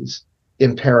copies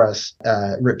in Paris,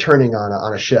 returning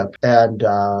on a ship. And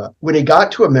when he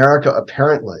got to America,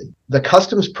 apparently, the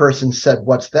customs person said,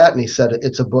 "What's that?" And he said,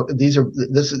 "It's a book. These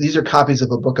are copies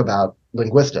of a book about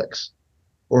linguistics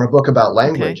or a book about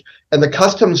language." Okay. And the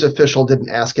customs official didn't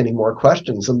ask any more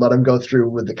questions and let him go through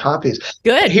with the copies.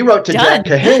 Good. He wrote to Jack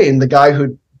Kahane, the guy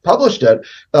who published it,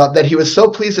 that he was so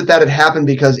pleased that had happened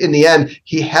because in the end,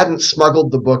 he hadn't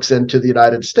smuggled the books into the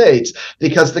United States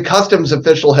because the customs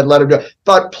official had let him go.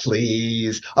 But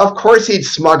please, of course he'd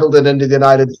smuggled it into the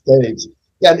United States.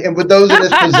 And with those in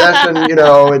his possession,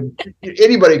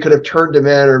 anybody could have turned him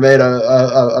in or made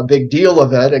a big deal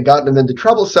of it and gotten him into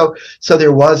trouble. So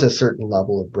there was a certain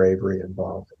level of bravery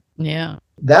involved. Yeah.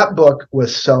 That book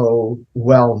was so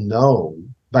well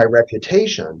known by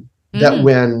reputation that Mm.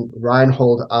 when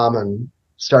Reinhold Amann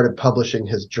started publishing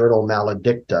his journal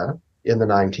Maledicta in the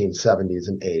 1970s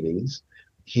and 80s,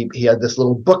 he had this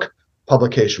little book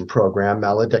publication program,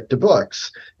 Maledicta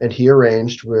Books, and he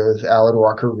arranged with Alan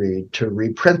Walker Reed to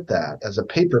reprint that as a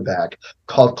paperback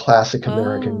called Classic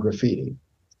American Oh. Graffiti.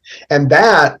 And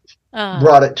that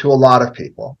brought it to a lot of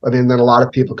people. I mean, then a lot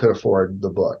of people could afford the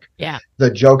book. Yeah.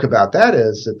 The joke about that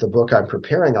is that the book I'm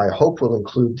preparing, I hope, will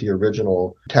include the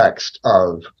original text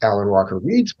of Alan Walker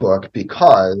Reed's book,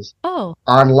 because Oh.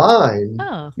 online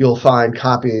Oh. you'll find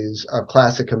copies of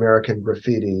Classic American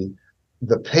Graffiti,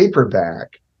 the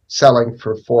paperback, selling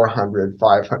for $400,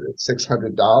 $500,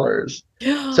 $600.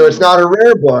 So it's not a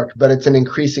rare book, but it's an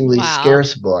increasingly Wow.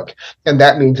 scarce book. And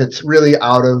that means it's really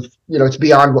out of, it's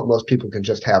beyond what most people can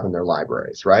just have in their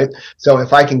libraries, right? So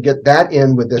if I can get that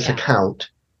in with this Yeah. account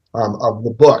of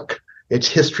the book, its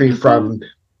history Mm-hmm. from,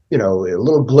 a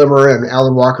little glimmer in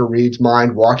Alan Walker Reed's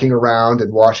mind walking around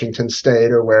in Washington State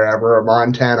or wherever, or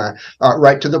Montana,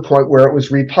 right to the point where it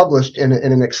was republished in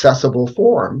an accessible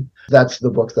form. That's the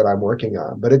book that I'm working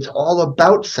on. But it's all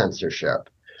about censorship.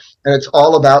 And it's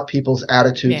all about people's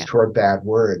attitudes Yeah. toward bad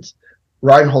words.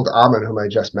 Reinhold Amann, whom I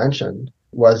just mentioned,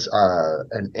 was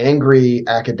an angry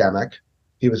academic.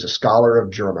 He was a scholar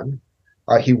of German.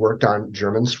 He worked on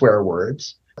German swear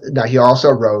words. Now, he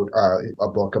also wrote a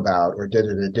book about, or did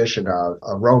an edition of,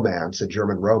 a romance, a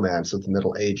German romance of the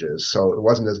Middle Ages. So it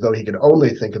wasn't as though he could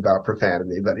only think about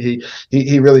profanity, but he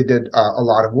really did a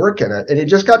lot of work in it. And he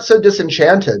just got so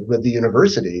disenchanted with the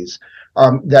universities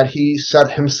that he set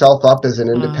himself up as an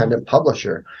independent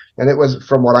publisher. And it was,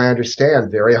 from what I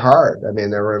understand, very hard. I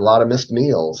mean, there were a lot of missed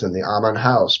meals in the Amann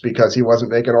house because he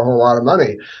wasn't making a whole lot of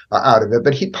money out of it.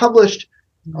 But he published,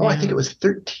 I think it was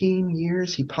 13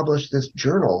 years, he published this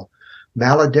journal,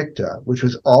 Maledicta, which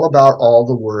was all about all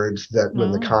the words that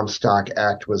when the Comstock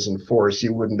Act was in force,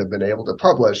 you wouldn't have been able to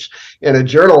publish in a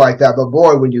journal like that. But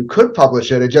boy, when you could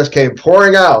publish it, it just came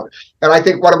pouring out. And I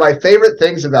think one of my favorite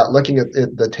things about looking at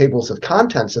the tables of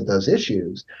contents of those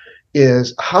issues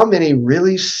is how many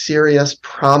really serious,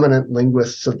 prominent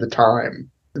linguists of the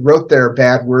time wrote their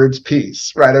bad words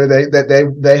piece, right? Or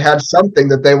they had something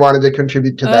that they wanted to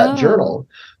contribute to that journal,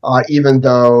 even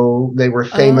though they were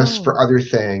famous for other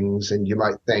things. And you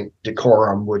might think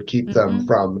decorum would keep them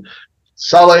from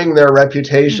sullying their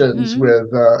reputations with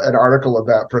an article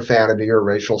about profanity or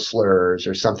racial slurs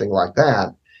or something like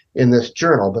that in this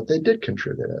journal, but they did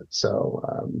contribute it. So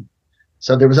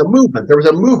there was a movement. There was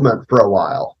a movement for a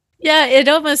while. Yeah, it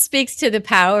almost speaks to the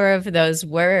power of those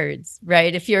words,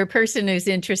 right? If you're a person who's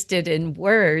interested in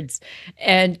words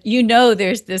and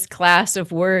there's this class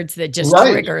of words that just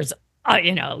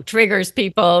triggers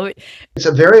people. It's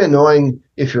a very annoying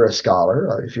if you're a scholar,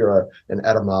 or if you're an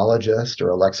etymologist or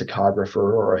a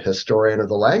lexicographer or a historian of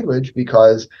the language,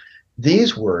 because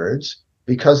these words,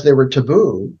 because they were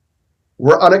taboo,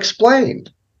 were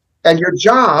unexplained. And your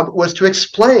job was to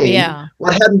explain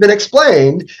what hadn't been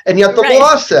explained. And yet the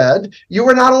law said you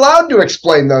were not allowed to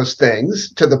explain those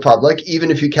things to the public, even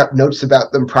if you kept notes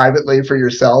about them privately for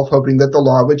yourself, hoping that the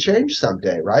law would change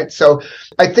someday, right? So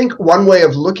I think one way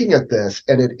of looking at this,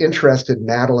 and it interested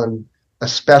Madeline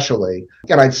especially,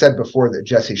 and I'd said before that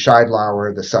Jesse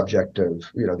Scheidlauer, the subject of,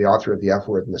 the author of The F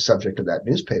Word and the subject of that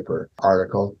newspaper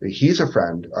article, he's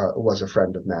was a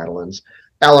friend of Madeline's.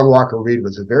 Alan Walker Reed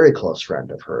was a very close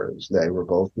friend of hers. They were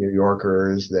both New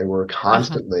Yorkers. They were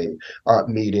constantly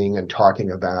meeting and talking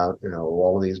about,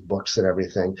 all of these books and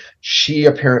everything. She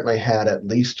apparently had at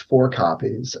least 4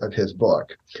 copies of his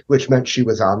book, which meant she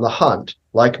was on the hunt,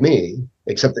 like me,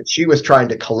 except that she was trying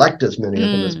to collect as many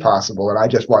of them as possible. And I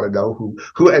just want to know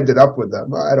who ended up with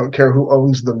them. I don't care who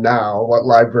owns them now, what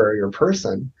library or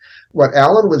person. What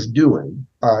Alan was doing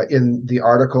in the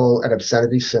article An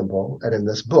Obscenity Symbol and in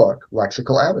this book,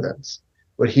 Lexical Evidence,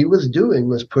 what he was doing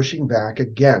was pushing back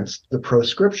against the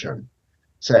proscription,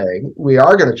 saying, we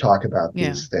are going to talk about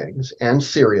these things, and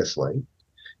seriously,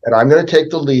 and I'm going to take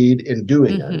the lead in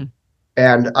doing it.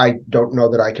 And I don't know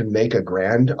that I can make a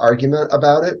grand argument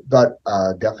about it, but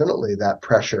definitely that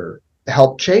pressure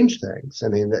helped change things. I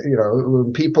mean,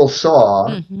 when people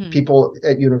saw, people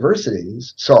at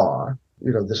universities saw,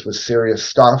 this was serious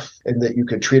stuff, and that you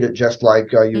could treat it just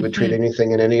like you would treat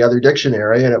anything in any other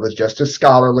dictionary, and it was just as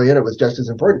scholarly and it was just as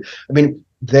important. I mean,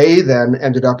 they then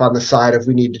ended up on the side of,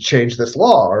 we need to change this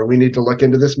law, or we need to look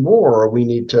into this more, or we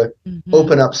need to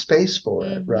open up space for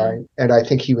it, right? And I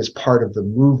think he was part of the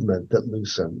movement that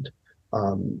loosened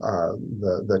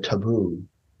the taboo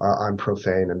on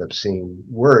profane and obscene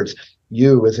words.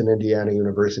 You, as an Indiana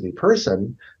University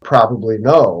person, probably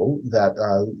know that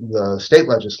the state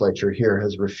legislature here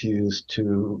has refused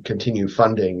to continue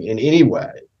funding in any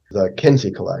way the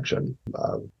Kinsey collection.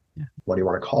 What do you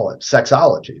want to call it?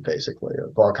 Sexology, basically,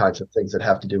 of all kinds of things that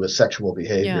have to do with sexual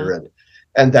behavior. Yeah.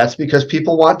 And that's because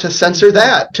people want to censor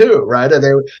that too, right? And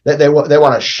they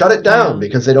want to shut it down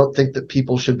because they don't think that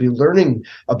people should be learning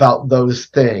about those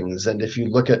things. And if you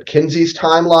look at Kinsey's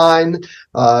timeline,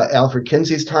 Alfred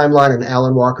Kinsey's timeline, and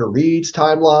Alan Walker Reed's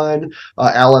timeline,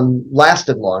 Alan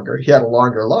lasted longer. He had a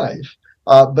longer life.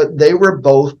 But they were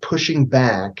both pushing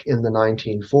back in the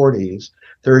 1940s,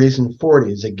 30s, and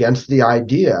 40s against the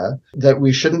idea that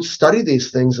we shouldn't study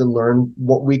these things and learn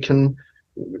what we can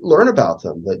learn about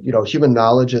them. That, human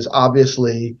knowledge is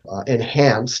obviously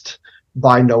enhanced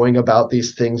by knowing about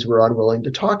these things we're unwilling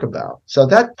to talk about. So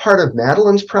that part of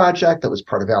Madeline's project, that was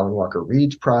part of Alan Walker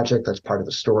Reed's project, that's part of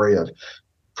the story of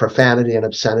profanity and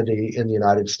obscenity in the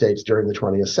United States during the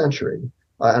 20th century.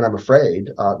 And I'm afraid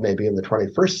maybe in the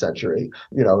 21st century,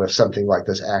 if something like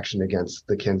this action against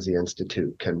the Kinsey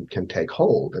Institute can take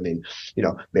hold. I mean,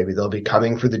 maybe they'll be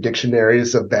coming for the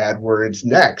dictionaries of bad words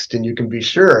next, and you can be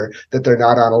sure that they're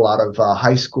not on a lot of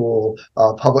high school,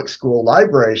 public school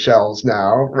library shelves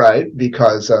now, right?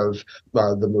 Because of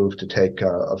the move to take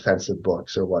offensive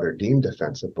books, or what are deemed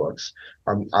offensive books,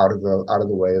 out of the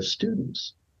way of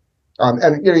students.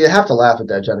 And you have to laugh at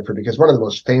that, Jennifer, because one of the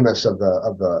most famous of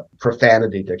the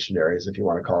profanity dictionaries, if you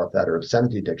want to call it that, or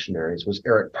obscenity dictionaries, was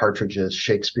Eric Partridge's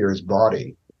Shakespeare's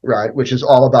Body, right? Which is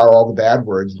all about all the bad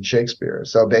words in Shakespeare.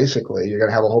 So basically, you're going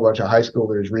to have a whole bunch of high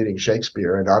schoolers reading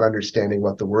Shakespeare and not understanding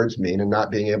what the words mean and not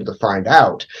being able to find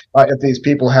out if these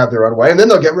people have their own way, and then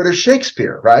they'll get rid of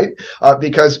Shakespeare, right?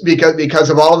 Because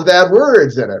of all the bad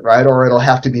words in it, right? Or it'll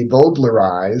have to be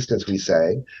Baudelarized, as we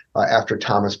say. After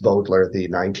Thomas Baudelaire, the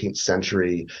 19th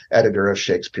century editor of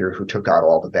Shakespeare, who took out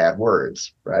all the bad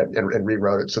words, right, and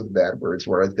rewrote it so the bad words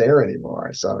weren't there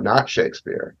anymore. So not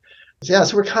Shakespeare. Yeah,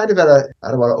 so we're kind of I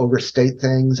don't want to overstate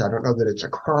things. I don't know that it's a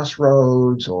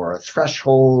crossroads or a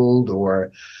threshold,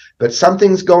 but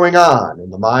something's going on in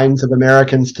the minds of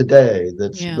Americans today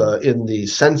that's in the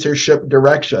censorship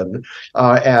direction.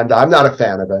 And I'm not a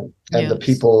fan of it. And the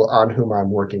people on whom I'm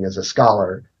working as a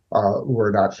scholar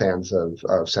were not fans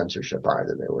of censorship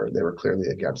either. They were clearly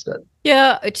against it.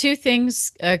 Yeah, two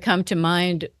things come to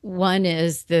mind. One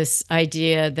is this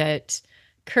idea that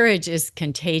courage is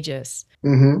contagious.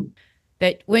 Mm-hmm.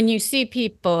 That when you see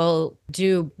people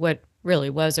do what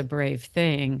really was a brave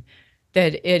thing,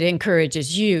 that it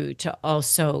encourages you to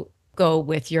also go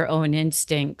with your own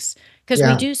instincts. Because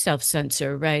we do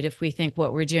self-censor, right? If we think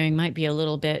what we're doing might be a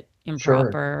little bit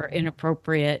improper or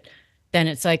inappropriate, then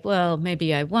it's like, well,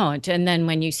 maybe I won't. And then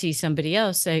when you see somebody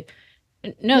else say,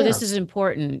 no, this is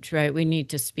important, right? We need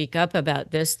to speak up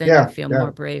about this, then you feel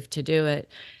more brave to do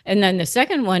it. And then the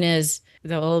second one is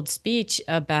the old speech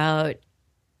about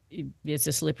it's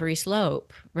a slippery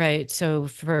slope, right? So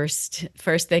first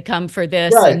they come for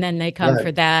this, and then they come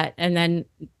for that, and then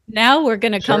now we're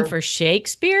going to come for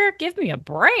Shakespeare. Give me a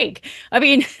break. I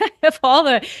mean, if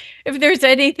there's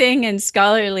anything in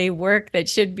scholarly work that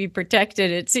should be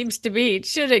protected, it seems to be it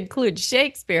should include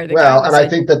Shakespeare. Well, and I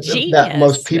think that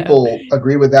most people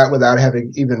agree with that without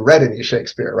having even read any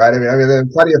Shakespeare, right? I mean, there are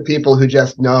plenty of people who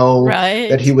just know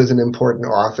that he was an important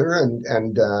author, and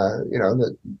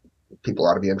that people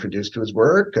ought to be introduced to his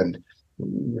work. And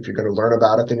if you're going to learn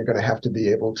about it, then you're going to have to be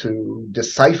able to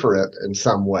decipher it in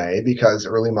some way, because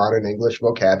early modern English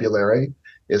vocabulary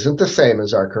isn't the same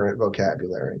as our current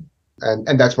vocabulary.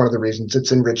 And that's one of the reasons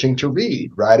it's enriching to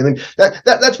read, right? I mean,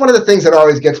 that's one of the things that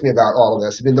always gets me about all of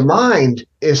this. I mean, the mind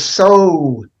is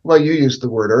so, well, you used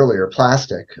the word earlier,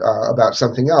 plastic, about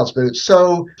something else, but it's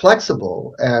so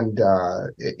flexible, and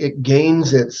it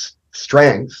gains its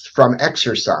strength from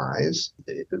exercise,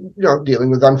 dealing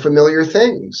with unfamiliar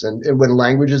things. And when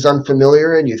language is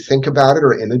unfamiliar and you think about it,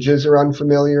 or images are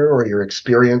unfamiliar, or your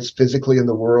experience physically in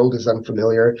the world is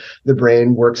unfamiliar, the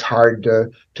brain works hard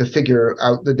to figure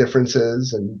out the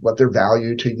differences and what their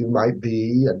value to you might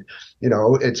be. And,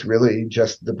 it's really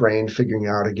just the brain figuring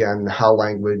out again how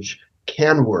language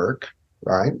can work,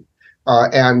 right?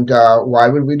 Why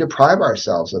would we deprive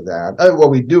ourselves of that? Well,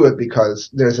 we do it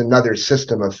because there's another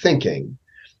system of thinking.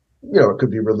 It could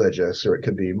be religious, or it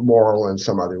could be moral in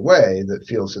some other way, that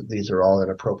feels that these are all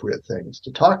inappropriate things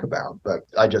to talk about. But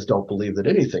I just don't believe that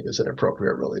anything is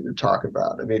inappropriate really to talk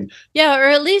about. I mean, yeah, or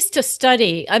at least to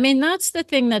study. I mean, that's the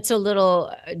thing that's a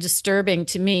little disturbing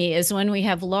to me, is when we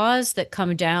have laws that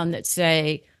come down that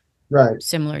say,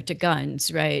 similar to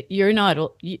guns, right?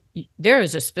 There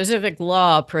is a specific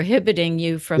law prohibiting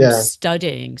you from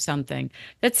studying something.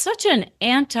 That's such an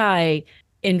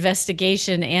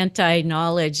anti-investigation,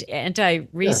 anti-knowledge, Yeah.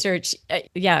 anti-research.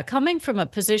 Yeah, coming from a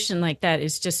position like that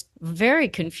is just very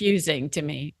confusing to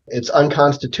me. It's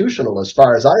unconstitutional as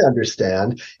far as I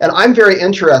understand. And I'm very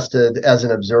interested as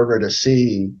an observer to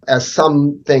see, as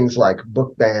some things like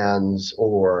book bans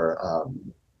or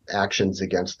actions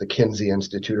against the Kinsey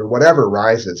Institute or whatever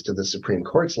rises to the Supreme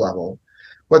Court's level,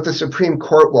 what the Supreme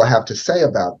Court will have to say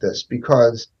about this,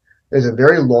 because there's a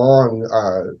very long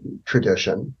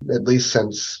tradition, at least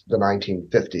since the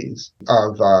 1950s,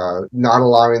 of not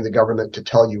allowing the government to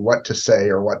tell you what to say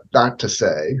or what not to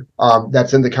say.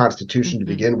 That's in the Constitution to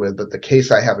begin with, but the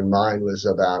case I have in mind was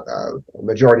about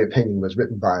majority opinion was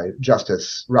written by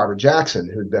Justice Robert Jackson,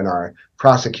 who'd been our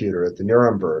prosecutor at the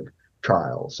Nuremberg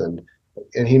trials, and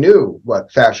he knew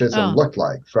what fascism looked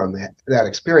like from that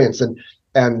experience.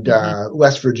 And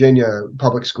West Virginia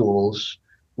public schools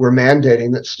were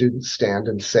mandating that students stand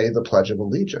and say the Pledge of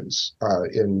Allegiance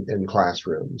in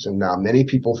classrooms. And now many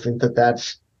people think that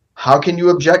that's, how can you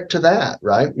object to that,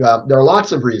 right? There are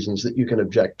lots of reasons that you can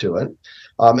object to it.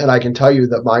 And I can tell you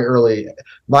that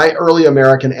my early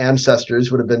American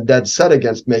ancestors would have been dead set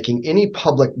against making any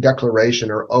public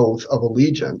declaration or oath of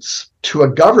allegiance to a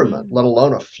government, let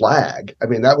alone a flag. I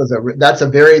mean, that's a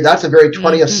very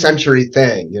 20th century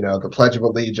thing, the Pledge of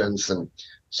Allegiance and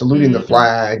saluting the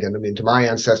flag. And I mean, to my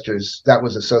ancestors, that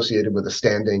was associated with a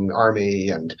standing army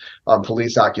and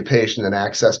police occupation and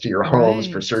access to your homes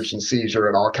for search and seizure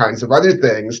and all kinds of other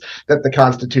things that the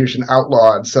Constitution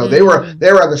outlawed. So they were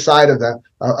on the side of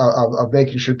of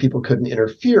making sure people couldn't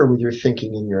interfere with your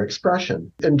thinking and your expression.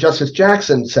 And Justice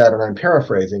Jackson said, and I'm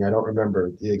paraphrasing, I don't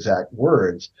remember the exact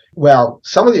words, well,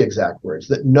 some of the exact words,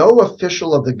 that no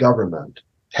official of the government,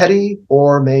 petty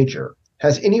or major,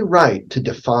 has any right to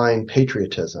define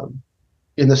patriotism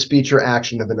in the speech or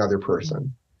action of another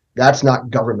person. That's not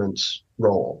government's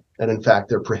role. And in fact,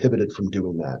 they're prohibited from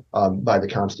doing that by the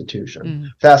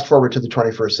Constitution. Fast forward to the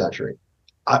 21st century.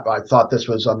 I thought this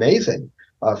was amazing.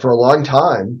 For a long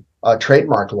time,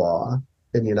 trademark law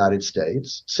in the United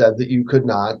States said that you could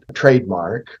not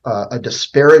trademark a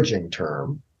disparaging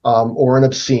term or an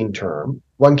obscene term.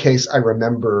 One case I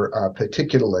remember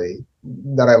particularly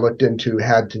that I looked into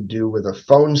had to do with a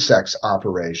phone sex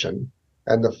operation.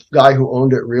 And the guy who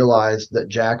owned it realized that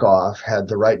jack off had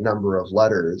the right number of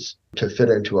letters to fit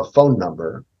into a phone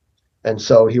number. And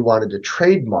so he wanted to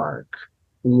trademark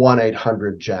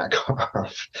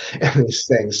 1-800-JACK-OFF and these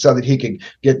things so that he could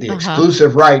get the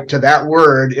exclusive right to that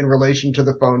word in relation to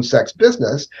the phone sex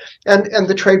business. And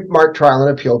the Trademark Trial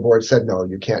and Appeal Board said, no,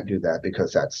 you can't do that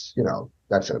because that's an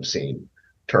obscene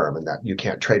term and that you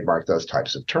can't trademark those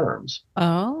types of terms.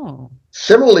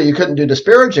 Similarly, you couldn't do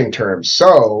disparaging terms.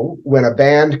 So when a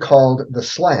band called the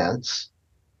Slants,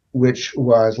 which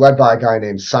was led by a guy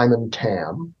named Simon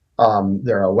Tam,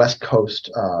 they're a West Coast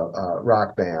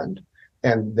rock band,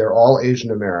 and they're all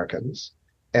Asian Americans,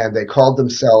 and they called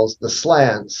themselves the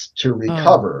Slants to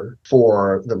recover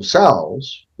for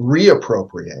themselves,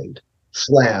 reappropriate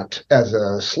slant as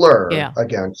a slur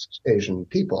against Asian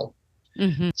people.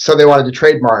 So they wanted to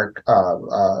trademark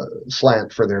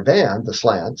slant for their band, the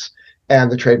Slants,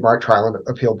 and the Trademark Trial and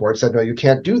Appeal Board said, no, you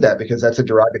can't do that because that's a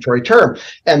derogatory term.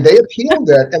 And they appealed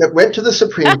it, and it went to the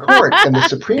Supreme Court, and the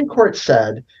Supreme Court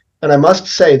said, and I must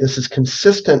say this is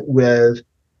consistent with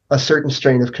a certain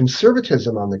strain of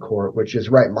conservatism on the court, which is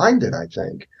right-minded, I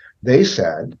think. They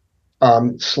said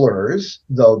slurs,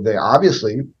 though they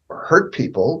obviously hurt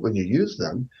people when you use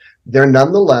them, they're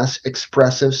nonetheless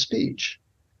expressive speech.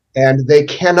 And they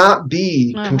cannot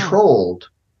be controlled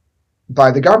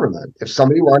by the government. If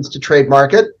somebody wants to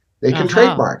trademark it, they can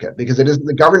trademark it because it isn't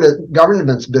the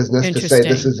government's business to say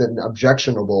this is an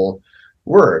objectionable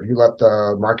word. You let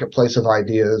the marketplace of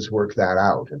ideas work that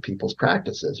out in people's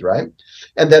practices, right?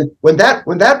 And then when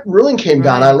that ruling came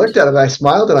down, I looked at it and I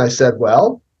smiled and I said,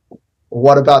 well,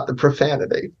 what about the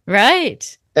profanity?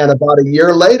 Right. And about a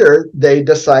year later, they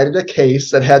decided a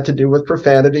case that had to do with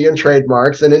profanity and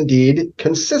trademarks, and indeed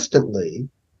consistently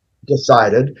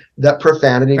decided that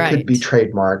profanity could be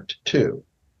trademarked too.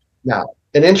 Now,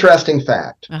 an interesting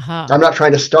fact. I'm not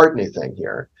trying to start anything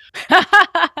here.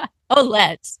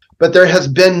 Let's. But there has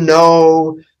been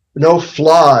no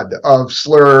flood of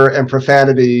slur and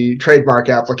profanity trademark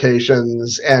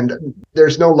applications, and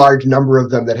there's no large number of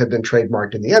them that have been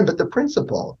trademarked in the end, but the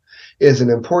principle is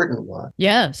an important one.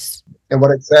 Yes. And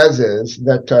what it says is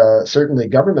that certainly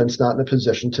government's not in a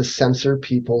position to censor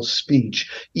people's speech,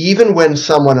 even when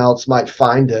someone else might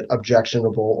find it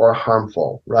objectionable or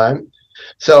harmful, right?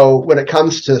 So when it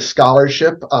comes to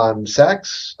scholarship on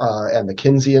sex and the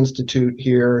Kinsey Institute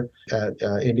here at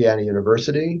Indiana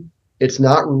University, It's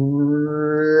not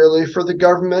really for the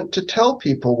government to tell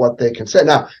people what they can say.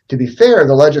 Now, to be fair,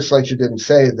 the legislature didn't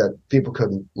say that people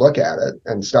couldn't look at it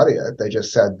and study it. They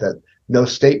just said that no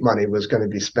state money was going to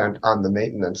be spent on the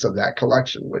maintenance of that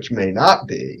collection, which may not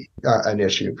be an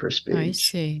issue for I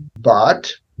speech. see.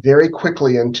 But very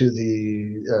quickly into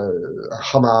the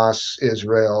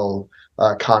Hamas-Israel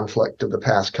conflict of the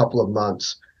past couple of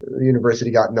months, the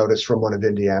university got notice from one of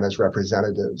Indiana's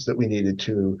representatives that we needed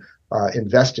to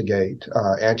investigate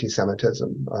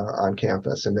anti-Semitism on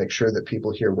campus and make sure that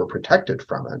people here were protected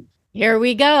from it. Here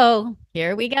we go.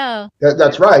 Here we go.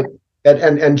 That's right.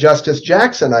 And Justice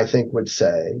Jackson, I think, would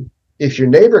say, if your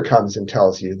neighbor comes and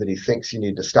tells you that he thinks you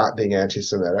need to stop being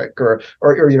anti-Semitic or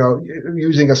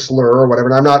using a slur or whatever,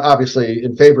 and I'm not obviously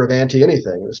in favor of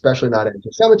anti-anything, especially not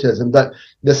anti-Semitism, but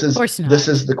this is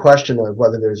the question of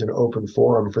whether there's an open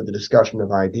forum for the discussion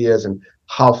of ideas and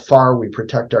how far we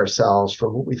protect ourselves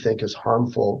from what we think is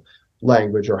harmful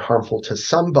language or harmful to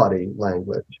somebody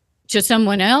language. To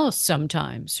someone else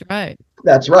sometimes, right?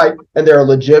 That's right, and there are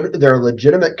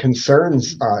legitimate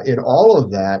concerns in all of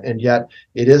that, and yet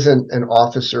it isn't an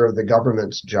officer of the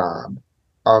government's job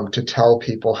to tell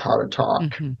people how to talk.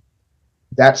 Mm-hmm.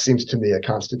 That seems to me a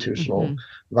constitutional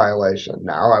violation.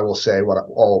 Now, I will say what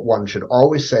one should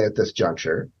always say at this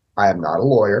juncture: I am not a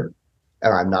lawyer,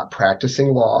 and I'm not practicing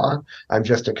law. I'm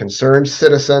just a concerned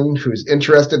citizen who's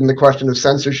interested in the question of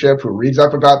censorship, who reads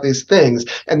up about these things.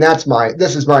 And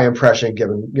this is my impression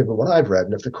given what I've read.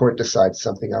 And if the court decides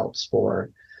something else for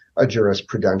a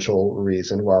jurisprudential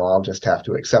reason, well, I'll just have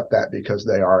to accept that because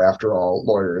they are, after all,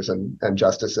 lawyers and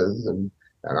justices, and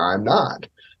I'm not.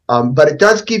 But it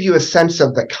does give you a sense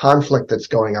of the conflict that's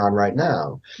going on right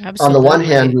now. Absolutely. On the one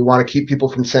hand, we want to keep people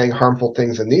from saying harmful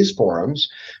things in these forums.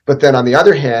 But then on the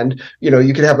other hand,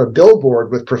 you could have a billboard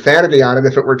with profanity on it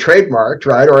if it were trademarked,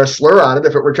 right? Or a slur on it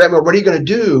if it were trademarked. What are you going to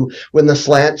do when the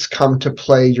slants come to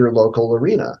play your local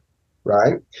arena,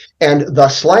 right? And the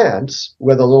slants,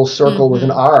 with a little circle with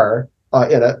an R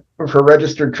in it for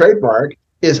registered trademark,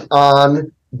 is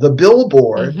on the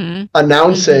billboard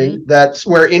announcing that's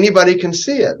where anybody can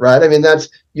see it, right? I mean,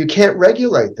 you can't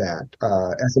regulate that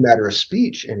as a matter of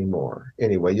speech anymore.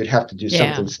 Anyway, you'd have to do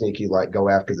something sneaky like go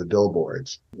after the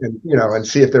billboards and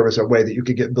see if there was a way that you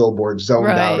could get billboards zoned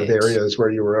out of areas where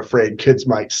you were afraid kids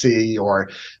might see, or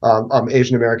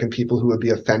Asian American people who would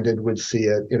be offended would see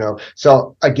it,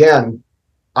 So again,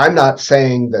 I'm not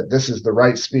saying that this is the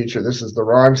right speech or this is the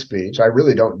wrong speech. I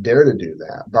really don't dare to do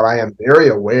that, but I am very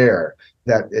aware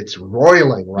that it's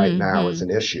roiling right now as an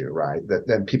issue, right? That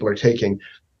then people are taking,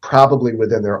 probably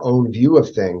within their own view of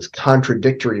things,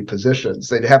 contradictory positions.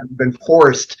 They haven't been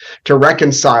forced to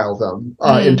reconcile them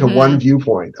into one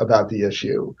viewpoint about the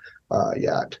issue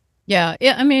yet. Yeah.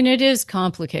 I mean, it is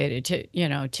complicated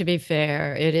to be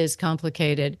fair, it is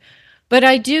complicated. But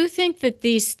I do think that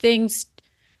these things,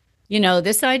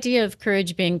 this idea of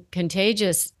courage being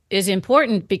contagious is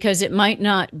important because it might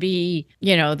not be,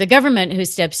 the government who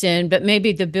steps in, but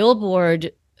maybe the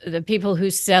billboard, the people who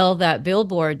sell that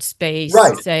billboard space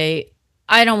say,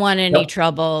 I don't want any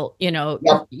trouble,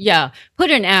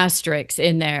 put an asterisk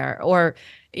in there, or,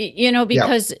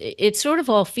 because it sort of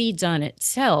all feeds on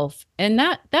itself. And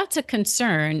that's a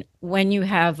concern when you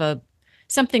have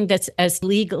something that's as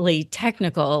legally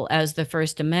technical as the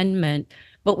First Amendment.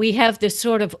 But we have this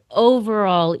sort of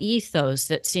overall ethos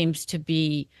that seems to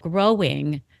be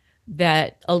growing,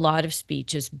 that a lot of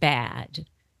speech is bad.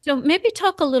 So maybe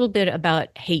talk a little bit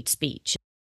about hate speech.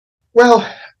 Well,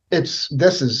 this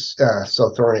is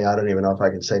so thorny. I don't even know if I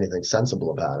can say anything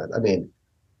sensible about it. I mean,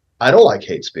 I don't like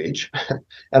hate speech,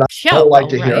 and I don't like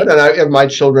to hear it. And if my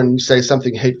children say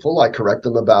something hateful, I correct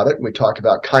them about it. And we talk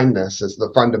about kindness as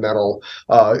the fundamental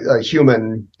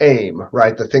human aim,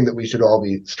 right? The thing that we should all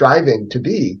be striving to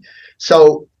be.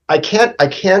 So I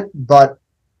can't but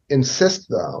insist,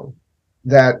 though,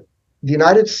 that the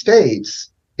United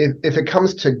States, if it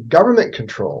comes to government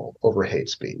control over hate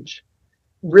speech,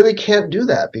 really can't do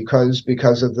that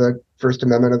because of the First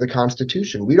Amendment of the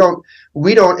Constitution. We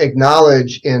don't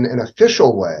acknowledge in an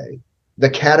official way the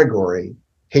category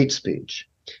hate speech.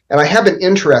 And I have been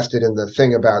interested in the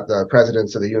thing about the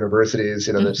presidents of the universities,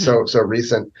 that's so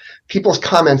recent. People's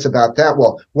comments about that.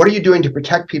 Well, what are you doing to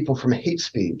protect people from hate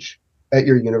speech at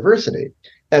your university?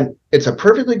 And it's a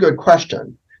perfectly good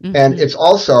question. And it's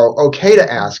also okay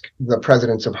to ask the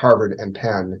presidents of Harvard and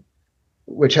Penn,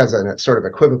 which has a sort of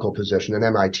equivocal position, in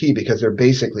MIT, because they're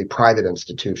basically private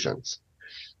institutions.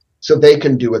 So they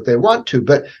can do what they want to,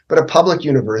 but a public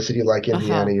university like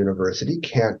Indiana University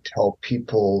can't tell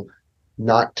people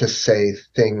not to say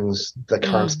things the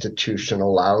Constitution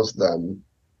allows them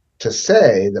to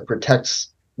say that protects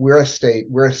we're a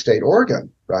state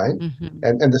organ, right? Mm-hmm.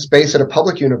 And the space at a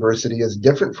public university is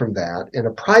different from that in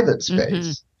a private Mm-hmm.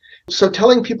 space. So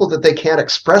telling people that they can't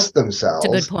express It's a good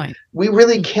themselves, point. we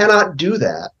really cannot do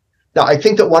that. Now, I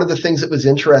think that one of the things that was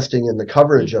interesting in the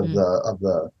coverage of Mm-hmm.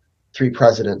 the three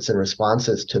presidents in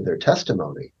responses to their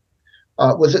testimony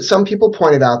was that some people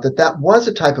pointed out that that was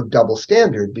a type of double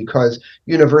standard because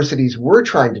universities were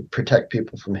trying to protect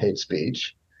people from hate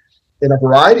speech in a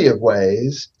variety of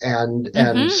ways, and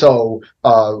Mm-hmm. so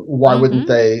why wouldn't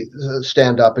Mm-hmm. they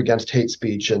stand up against hate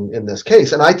speech in this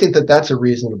case? And I think that that's a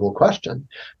reasonable question.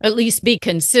 At least be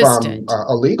From consistent.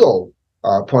 a legal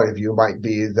point of view, might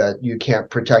be that you can't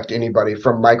protect anybody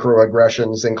from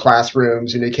microaggressions in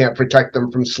classrooms, and you can't protect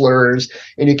them from slurs,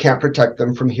 and you can't protect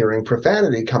them from hearing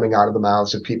profanity coming out of the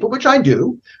mouths of people, which I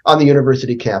do on the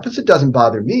university campus. It doesn't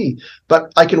bother me,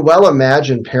 but I can well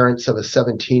imagine parents of a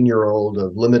 17-year-old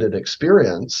of limited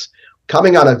experience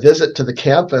coming on a visit to the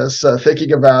campus,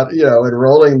 thinking about,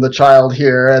 enrolling the child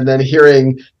here, and then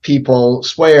hearing people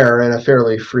swear in a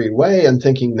fairly free way and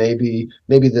thinking maybe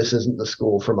this isn't the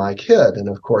school for my kid. And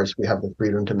of course, we have the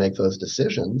freedom to make those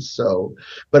decisions. So,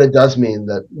 but it does mean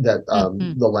that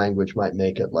Mm-hmm. the language might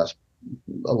make it a less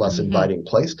Mm-hmm. inviting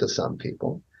place to some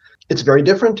people. It's very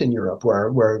different in Europe,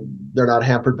 where they're not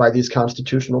hampered by these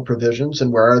constitutional provisions,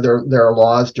 and where there are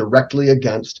laws directly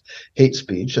against hate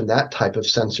speech, and that type of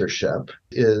censorship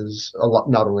is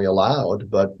not only allowed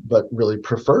but really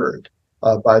preferred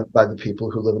by the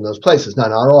people who live in those places. Now,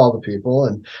 not all the people,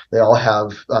 and they all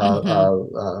have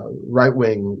Mm-hmm. right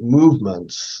wing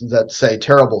movements that say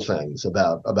terrible things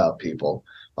about people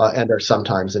and are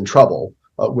sometimes in trouble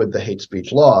with the hate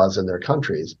speech laws in their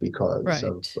countries because Right.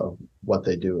 of what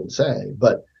they do and say.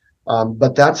 But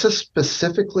that's a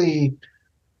specifically,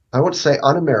 I won't say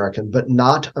un-American, but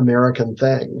not American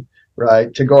thing,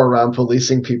 right? To go around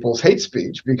policing people's hate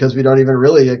speech because we don't even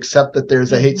really accept that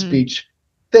there's a hate Mm-hmm. speech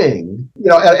thing.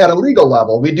 At a legal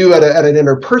level, we do at an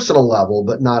interpersonal level,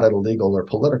 but not at a legal or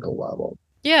political level.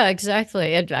 Yeah,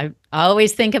 exactly. And I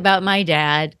always think about my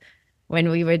dad when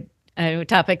we would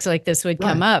topics like this would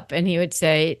come Right. up, and he would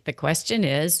say, "The question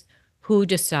is, who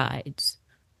decides?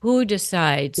 Who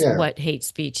decides Yeah. what hate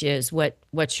speech is?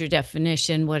 What's your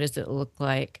definition? What does it look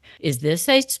like? Is this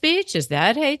hate speech? Is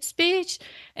that hate speech?"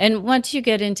 And once you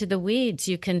get into the weeds,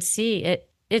 you can see it.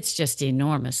 It's just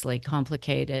enormously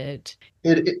complicated.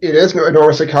 It is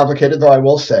enormously complicated, though I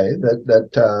will say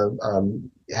that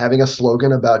having a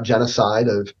slogan about genocide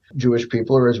of Jewish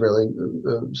people or Israeli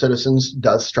citizens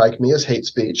does strike me as hate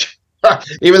speech.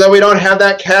 Even though we don't have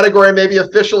that category, maybe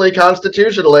officially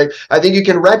constitutionally, I think you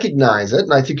can recognize it,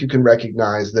 and I think you can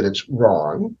recognize that it's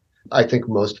wrong. I think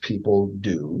most people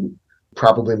do.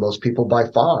 Probably most people by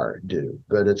far do,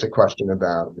 but it's a question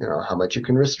about how much you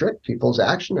can restrict people's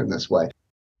action in this way.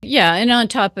 Yeah, and on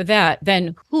top of that,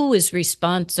 then who is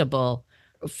responsible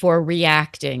for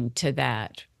reacting to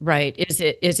that, right? Is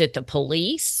it the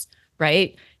police,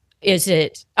 right? Is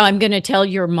it I'm going to tell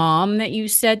your mom that you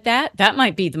said that? That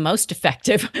might be the most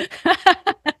effective.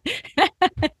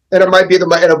 And it might be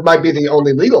the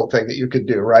only legal thing that you could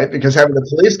do, right? Because having the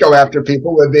police go after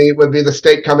people would be the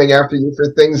state coming after you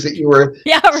for things that you were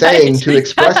Yeah, saying right. to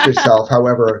express yourself,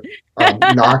 however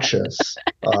noxious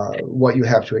what you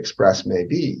have to express may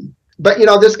be. But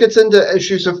this gets into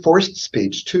issues of forced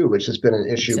speech too, which has been an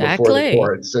issue before the Exactly.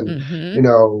 courts. And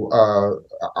Mhm.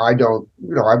 I don't,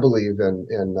 I believe in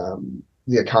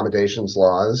the accommodations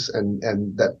laws, and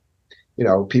that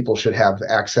people should have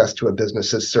access to a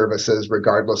business's services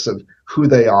regardless of who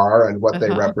they are and what they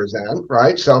Uh-huh. represent,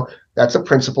 right? So that's a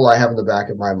principle I have in the back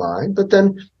of my mind. But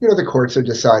then, the courts are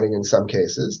deciding in some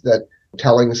cases that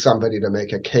telling somebody to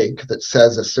make a cake that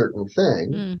says a certain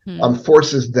thing Mhm.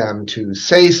 forces them to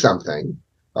say something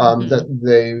that Mhm.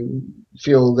 they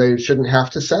feel they shouldn't have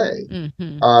to say.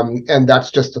 Mhm. And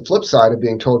that's just the flip side of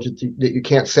being told that you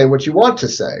can't say what you want to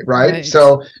say, right? Right.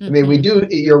 So, I mean, Mhm.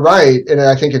 you're right. And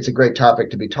I think it's a great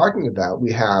topic to be talking about.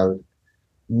 We have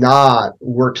not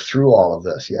worked through all of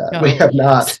this yet. We Oh, have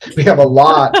not, yes. we have a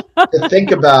lot to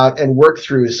think about and work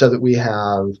through so that we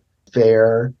have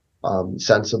fair,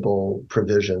 sensible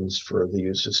provisions for the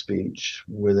use of speech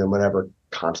within whatever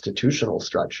constitutional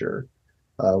structure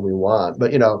we want.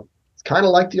 But it's kind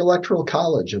of like the Electoral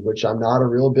College, of which I'm not a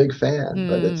real big fan,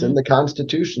 but it's in Mm. the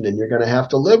Constitution, and you're going to have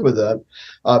to live with it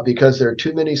because there are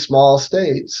too many small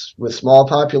states with small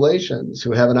populations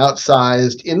who have an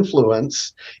outsized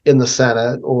influence in the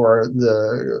Senate or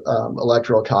the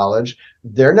Electoral College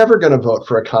they're never going to vote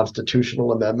for a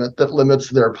constitutional amendment that limits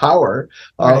their power,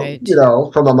 Right.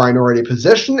 from a minority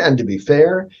position. And to be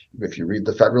fair, if you read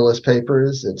the Federalist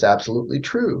Papers, it's absolutely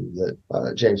true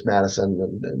that James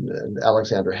Madison and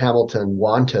Alexander Hamilton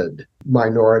wanted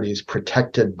minorities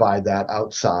protected by that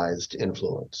outsized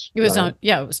influence. It was Right? on,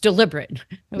 yeah, it was deliberate.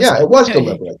 Yeah, it was It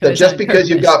deliberate. That was just on because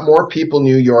you've purpose. got more people in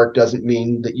New York doesn't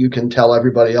mean that you can tell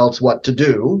everybody else what to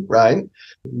do, right?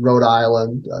 Rhode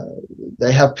Island,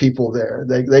 they have people there.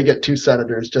 They get 2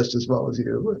 senators just as well as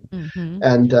you. Hmm.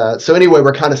 And so anyway,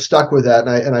 we're kind of stuck with that.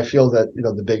 And I feel that,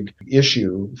 the big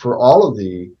issue for all of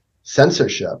the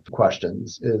censorship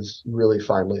questions is really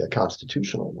finally a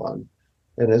constitutional one.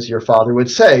 And as your father would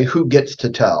say, who gets to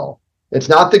tell? It's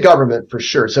not the government for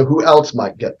sure. So who else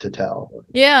might get to tell?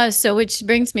 Yeah. So, which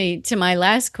brings me to my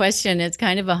last question. It's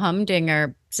kind of a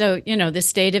humdinger. So, the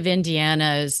state of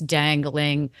Indiana is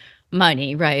dangling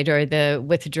money, right? Or the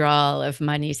withdrawal of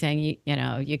money saying,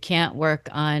 you can't work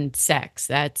on sex.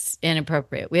 That's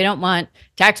inappropriate. We don't want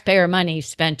taxpayer money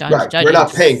spent on Right. We're studying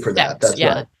not paying for that. sex. That's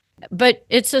Yeah. right. But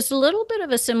it's just a little bit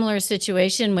of a similar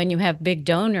situation when you have big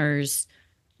donors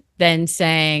then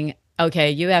saying,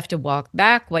 okay, you have to walk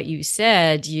back what you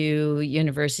said, you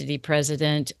university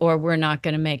president, or we're not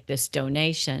going to make this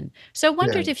donation. So I Yeah.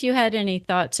 wondered if you had any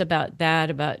thoughts about that,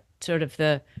 about sort of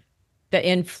the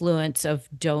influence of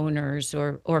donors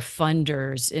or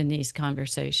funders in these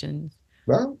conversations.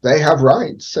 Well, they have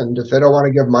rights. And if they don't want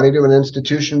to give money to an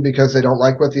institution because they don't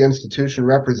like what the institution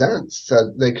represents,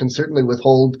 they can certainly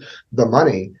withhold the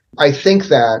money. I think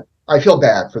that I feel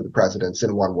bad for the presidents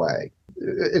in one way.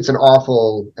 It's an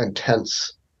awful and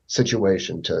tense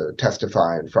situation to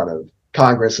testify in front of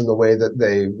Congress in the way that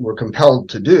they were compelled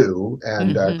to do,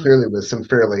 and Hmm. clearly with some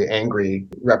fairly angry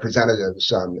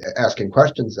representatives asking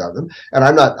questions of them. And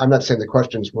I'm not saying the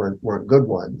questions weren't good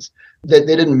ones. They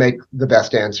didn't make the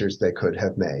best answers they could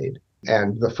have made.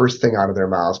 And the first thing out of their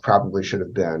mouths probably should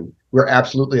have been, we're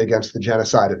absolutely against the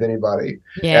genocide of anybody.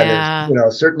 And it's, Yeah.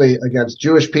 certainly against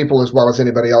Jewish people as well as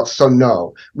anybody else. So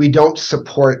no, we don't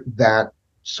support that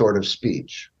sort of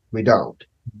speech. We don't.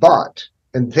 But,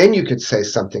 and then you could say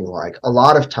something like, a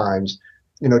lot of times,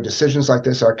 decisions like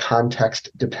this are context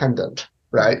dependent,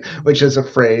 right? Which is a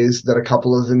phrase that a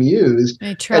couple of them used.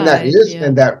 They And that tried. is, Yeah.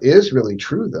 and that is really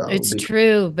true though, It's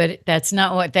true, but that's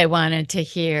not what they wanted to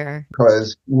hear.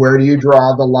 because where do you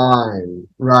draw the line,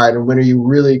 right? And when are you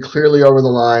really clearly over the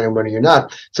line and when are you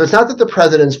not? So it's not that the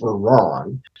presidents were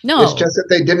wrong. It's No. just that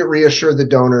they didn't reassure the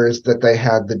donors that they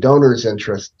had the donors'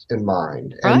 interest in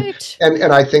mind. And Right.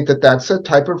 and I think that that's a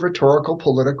type of rhetorical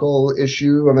political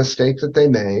issue, a mistake that they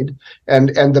made. And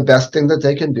the best thing that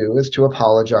they can do is to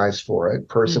apologize for it Mm.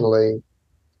 personally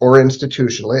or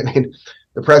institutionally. I mean,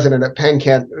 the president at Penn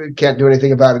can't do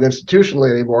anything about it institutionally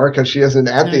anymore because she isn't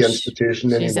at No, the institution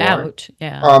she's anymore. out.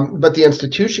 Yeah. But the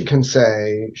institution can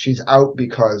say she's out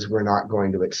because we're not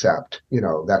going to accept,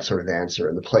 that sort of answer.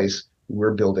 And the place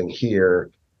we're building here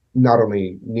not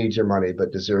only needs your money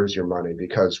but deserves your money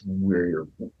because we're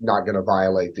not going to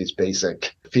violate these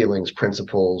basic feelings,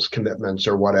 principles, commitments,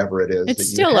 or whatever it is It's that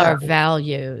you still our have.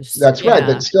 values. That's right.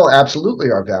 That Yeah. still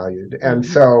absolutely are valued. And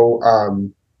Hmm.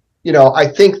 so, I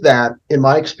think that in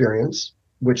my experience,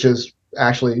 which is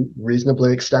actually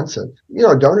reasonably extensive,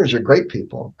 donors are great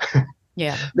people.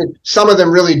 Yeah. I mean, some of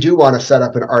them really do want to set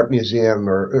up an art museum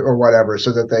or whatever,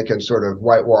 so that they can sort of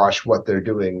whitewash what they're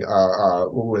doing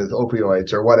with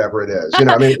opioids or whatever it is.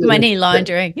 I mean, Money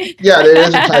laundering. yeah, it is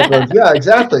a type of, yeah,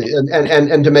 exactly,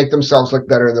 and to make themselves look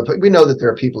better in the. We know that there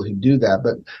are people who do that,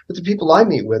 but the people I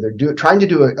meet with are trying to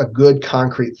do a good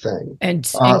concrete thing And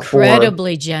for.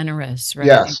 incredibly generous, right?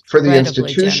 Yes, for the Incredibly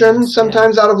institution, generous. Yeah.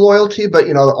 sometimes out of loyalty, but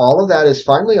all of that is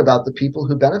finally about the people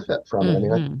who benefit from it. I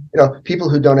mean, Hmm. people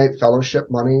who donate fellowship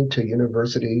money to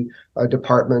university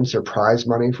departments or prize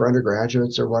money for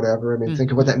undergraduates or whatever. I mean,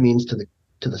 think of what Hmm. that means to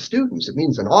the students. It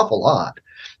means an awful lot,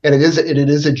 and it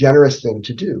is a generous thing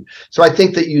to do. So I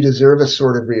think that you deserve a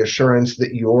sort of reassurance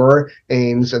that your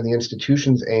aims and the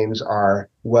institution's aims are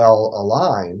well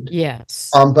aligned.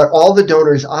 Yes. But all the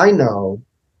donors I know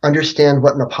understand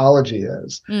what an apology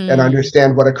is and Mm.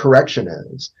 understand what a correction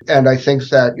is. And I think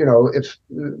that, if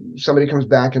somebody comes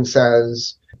back and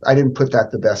says, I didn't put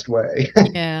that the best way.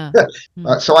 Yeah.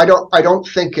 Mm. So I don't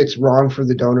think it's wrong for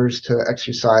the donors to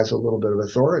exercise a little bit of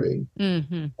authority Hmm.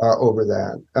 over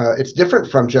that. It's different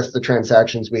from just the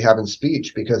transactions we have in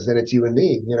speech, because then it's you and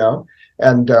me,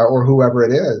 and or whoever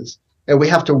it is. And we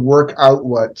have to work out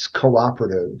what's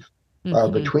cooperative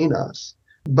Hmm. between us.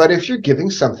 But if you're giving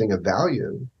something of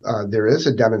value, there is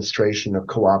a demonstration of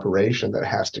cooperation that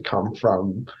has to come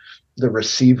from the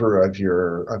receiver of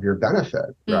your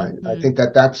benefit, right? I Mm-hmm. think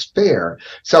that that's fair.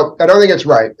 So I don't think it's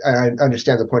right. I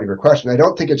understand the point of your question. I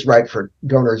don't think it's right for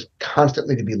donors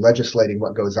constantly to be legislating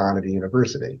what goes on at a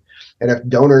university. And if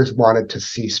donors wanted to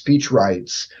see speech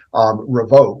rights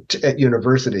revoked at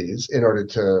universities in order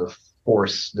to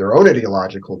force their own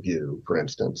ideological view, for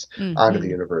instance, onto the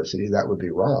Mm-hmm. university, that would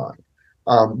be wrong.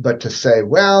 But to say,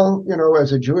 well,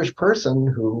 as a Jewish person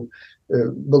who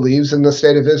believes in the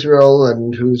state of Israel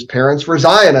and whose parents were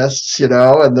Zionists, and the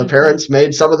Mm-hmm. parents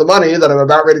made some of the money that I'm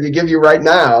about ready to give you right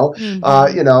now. Mm-hmm.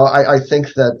 I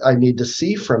think that I need to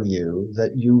see from you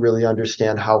that you really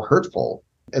understand how hurtful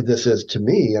this is to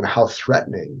me and how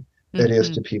threatening it is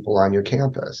Mm-hmm. to people on your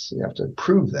campus. You have to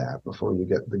prove that before you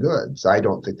get the goods. I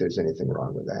don't think there's anything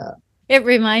wrong with that. It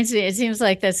reminds me, it seems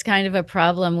like that's kind of a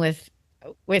problem with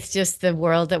just the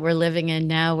world that we're living in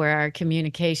now, where our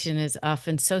communication is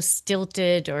often so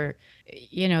stilted, or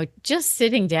just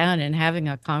sitting down and having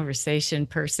a conversation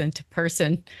person to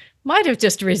person might have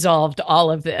just resolved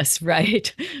all of this,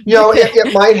 right?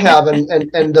 It might have,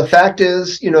 and the fact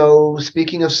is,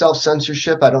 speaking of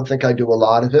self-censorship, I don't think I do a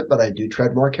lot of it, but I do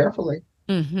tread more carefully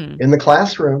Mm-hmm. in the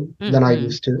classroom than I Mm-hmm.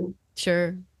 used to.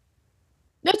 Sure.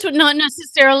 That's not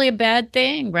necessarily a bad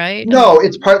thing, right? I No, mean,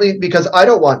 it's partly because I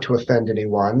don't want to offend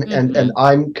anyone, and mm-hmm.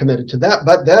 I'm committed to that.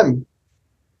 But then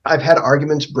I've had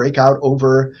arguments break out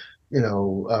over,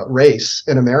 race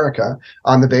in America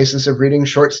on the basis of reading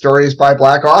short stories by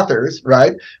Black authors,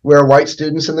 right? Where white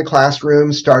students in the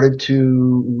classroom started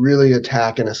to really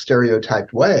attack in a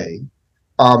stereotyped way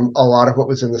a lot of what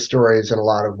was in the stories and a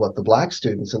lot of what the Black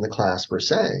students in the class were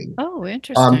saying. Oh,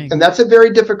 interesting. And that's a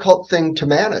very difficult thing to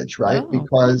manage, right? Oh,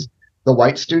 Because the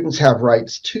white students have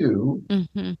rights too.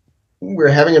 mm-hmm. We're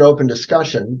having an open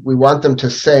discussion. We want them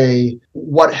to say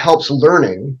what helps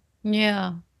learning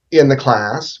Yeah. in the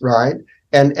class, right?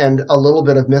 And a little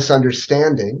bit of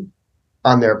misunderstanding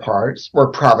on their parts or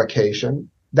provocation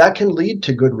that can lead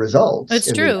to good results It's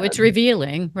in the true. It's end.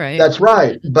 revealing, right? That's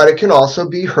right. But it can also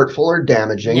be hurtful or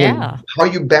damaging. And Yeah. how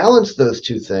you balance those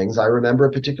two things. I remember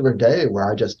a particular day where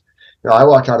I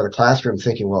walked out of the classroom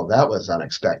thinking, well, that was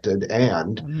unexpected.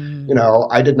 And, Mm.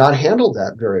 I did not handle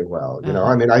that very well. I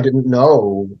Uh-huh. mean, I didn't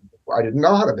know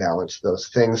how to balance those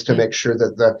things to Mm. make sure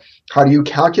that how do you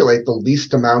calculate the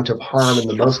least amount of harm and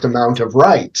the most amount of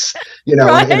rights, in a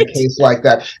Right? case like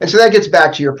that. And so that gets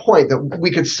back to your point that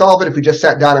we could solve it if we just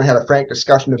sat down and had a frank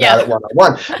discussion about Yeah. it one on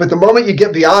one. But the moment you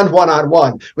get beyond one on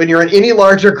one, when you're in any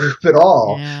larger group at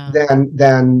all, Yeah.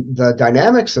 then the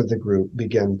dynamics of the group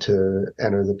begin to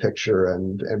enter the picture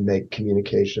and make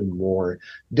communication more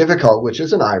difficult, which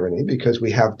is an irony because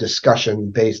we have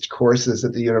discussion-based courses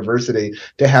at the university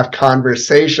to have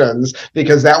conversations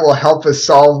because that will help us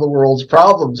solve the world's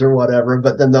problems or whatever.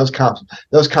 But then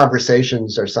those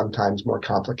conversations are sometimes more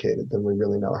complicated than we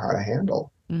really know how to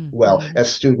handle well Mm-hmm.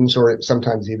 as students or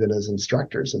sometimes even as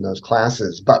instructors in those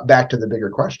classes. But back to the bigger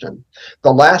question,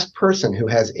 the last person who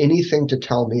has anything to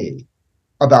tell me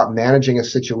about managing a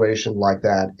situation like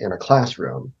that in a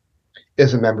classroom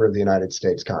is a member of the United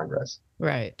States Congress.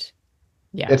 Right.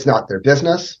 Yeah. It's not their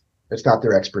business. It's not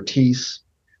their expertise.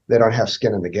 They don't have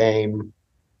skin in the game.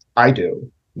 I do.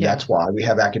 Yeah. That's why we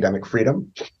have academic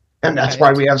freedom. And that's why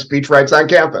Right. we have speech rights on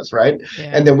campus, right? And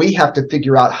Yeah. then we have to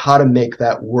figure out how to make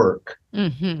that work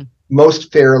Mm-hmm.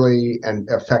 most fairly and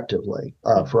effectively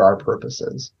Mm-hmm. for our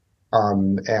purposes.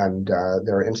 And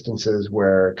there are instances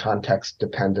where context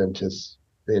dependent is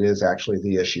actually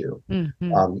the issue,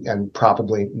 Mm-hmm. and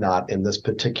probably not in this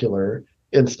particular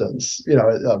instance,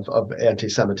 of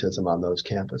anti-Semitism on those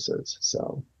campuses.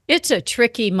 So It's a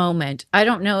tricky moment. I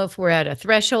don't know if we're at a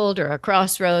threshold or a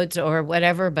crossroads or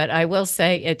whatever, but I will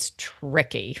say it's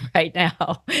tricky right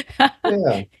now.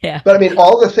 yeah, Yeah. but I mean,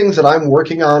 all the things that I'm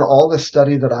working on, all the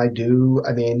study that I do,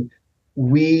 I mean,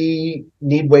 we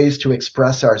need ways to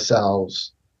express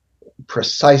ourselves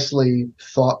precisely,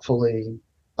 thoughtfully,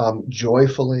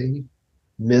 joyfully,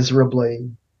 miserably,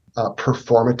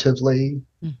 performatively.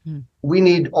 Mm-hmm. We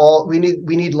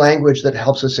need language that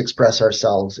helps us express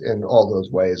ourselves in all those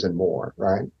ways and more,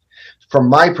 right? From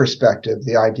my perspective,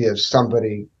 the idea of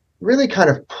somebody really kind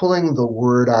of pulling the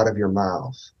word out of your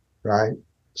mouth, right?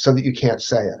 So that you can't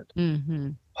say it. Mm-hmm.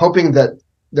 Hoping that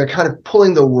they're kind of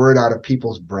pulling the word out of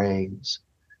people's brains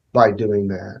by doing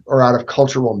that, or out of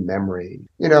cultural memory.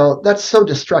 That's so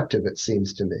destructive, it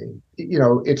seems to me.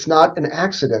 It's not an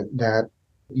accident that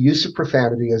use of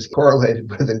profanity is correlated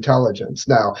with intelligence.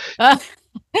 Now,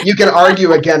 You can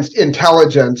argue against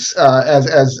intelligence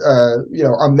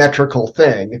a metrical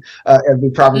thing, and we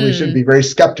probably should be very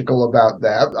skeptical about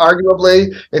that.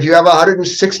 Arguably, if you have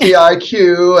 160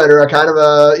 IQ and are a kind of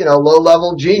a low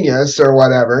level genius or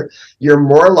whatever, you're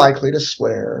more likely to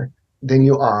swear than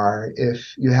you are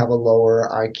if you have a lower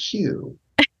IQ.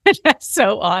 That's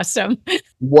so awesome.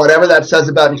 Whatever that says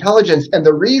about intelligence, and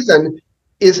the reason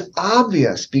is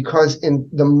obvious, because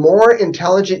the more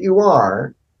intelligent you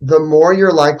are, the more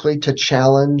you're likely to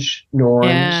challenge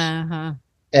norms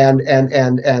and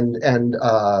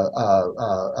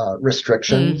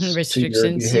restrictions to your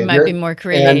Restrictions. You might be behavior, more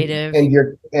creative.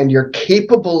 and you're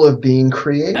capable of being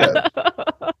creative.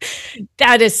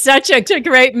 That is such a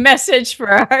great message for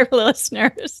our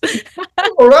listeners.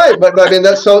 All right, but I mean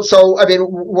that's so. I mean,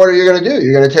 what are you going to do?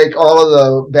 You're going to take all of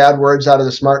the bad words out of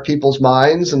the smart people's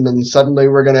minds, and then suddenly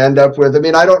we're going to end up with. I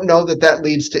mean, I don't know that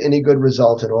leads to any good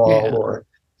result at all. Yeah. Or,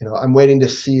 I'm waiting to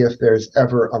see if there's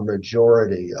ever a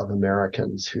majority of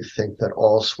Americans who think that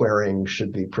all swearing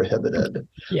should be prohibited.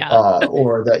 Yeah.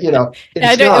 Or that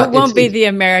it won't be the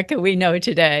America we know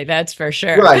today. That's for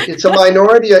sure. Right. It's a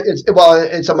minority.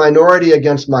 It's a minority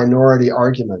against minority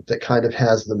argument that kind of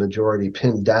has the majority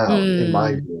pinned down, in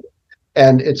my view.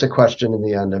 And it's a question in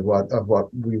the end of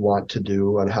what we want to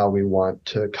do and how we want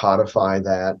to codify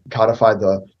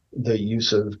the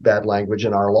use of bad language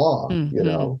in our law,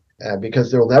 And because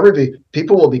there will never be,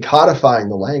 people will be codifying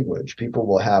the language. People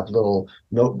will have little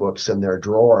notebooks in their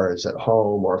drawers at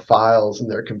home or files in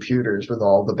their computers with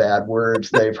all the bad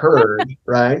words they've heard,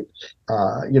 right?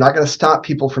 You're not going to stop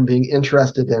people from being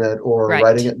interested in it or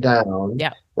writing it down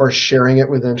or sharing it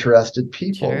with interested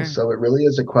people. Sure. So it really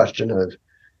is a question of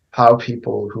how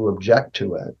people who object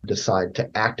to it decide to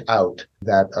act out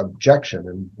that objection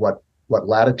and what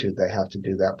latitude they have to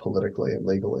do that politically and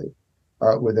legally.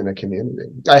 Within a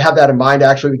community. I have that in mind.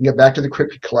 Actually, we can get back to the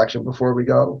cryptid collection before we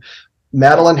go.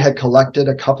 Madeline had collected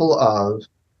a couple of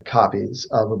copies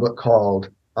of a book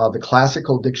called The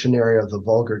Classical Dictionary of the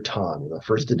Vulgar Tongue. The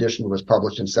first edition was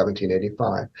published in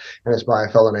 1785, and it's by a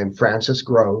fellow named Francis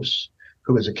Gross,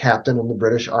 who was a captain in the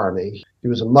British Army. He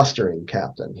was a mustering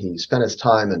captain. He spent his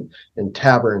time in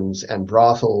taverns and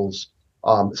brothels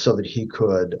so that he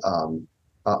could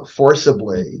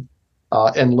forcibly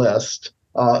enlist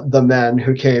the men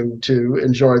who came to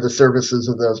enjoy the services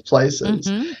of those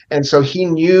places. And so he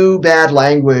knew bad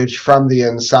language from the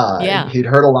inside. Yeah. He'd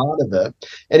heard a lot of it.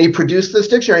 And he produced this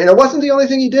dictionary. And it wasn't the only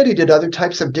thing he did. He did other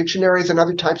types of dictionaries and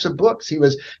other types of books. He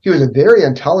was a very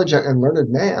intelligent and learned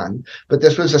man, but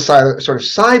this was a sort of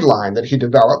sideline that he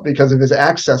developed because of his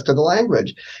access to the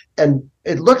language. And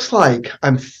it looks like,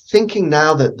 I'm thinking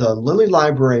now, that the Lilly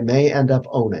Library may end up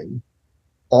owning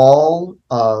all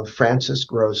of Francis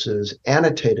Gross's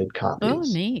annotated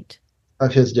copies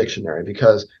of his dictionary,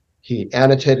 because he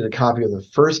annotated a copy of the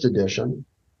first edition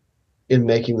in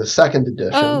making the second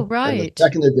edition, and the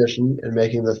second edition in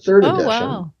making the third edition.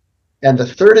 Wow. And the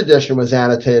third edition was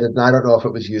annotated, and I don't know if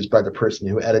it was used by the person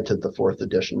who edited the fourth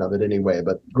edition of it anyway,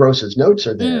 but Gross's notes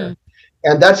are there.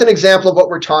 And that's an example of what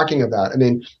we're talking about. I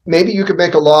mean, maybe you could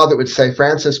make a law that would say,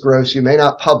 Francis Gross, you may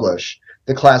not publish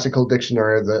the Classical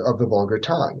Dictionary of the Vulgar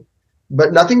Tongue.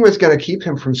 But nothing was going to keep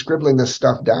him from scribbling this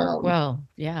stuff down. Well,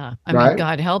 yeah. I mean,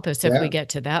 God help us if we get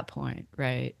to that point,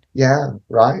 right? Yeah,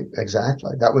 right.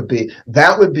 Exactly. That would be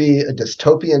a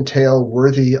dystopian tale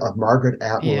worthy of Margaret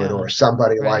Atwood or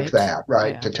somebody like that,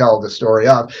 right? Yeah. To tell the story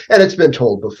of. And it's been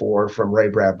told before from Ray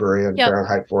Bradbury and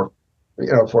Fahrenheit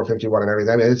 451 and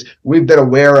everything. I mean, we've been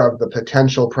aware of the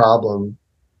potential problem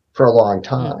for a long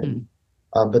time.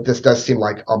 But this does seem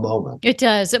like a moment. It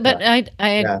does. But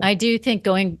I do think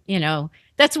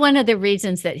that's one of the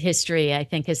reasons that history, I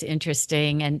think, is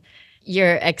interesting. And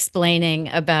you're explaining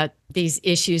about these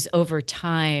issues over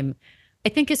time. I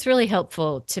think it's really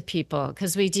helpful to people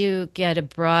because we do get a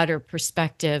broader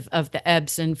perspective of the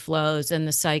ebbs and flows and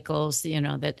the cycles,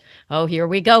 that, here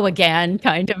we go again,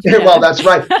 kind of. Yeah, well, that's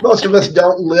right. Most of us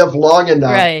don't live long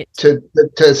enough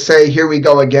to say, here we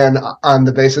go again on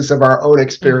the basis of our own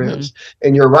experience.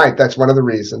 And you're right. That's one of the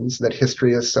reasons that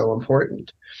history is so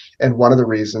important. And one of the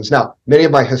reasons, now, many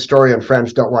of my historian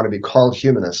friends don't want to be called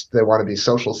humanists. They want to be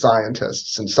social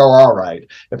scientists. And so, all right,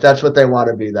 if that's what they want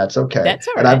to be, that's okay. That's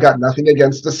all right. And I've got nothing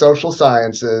against the social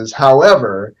sciences.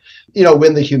 However,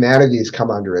 when the humanities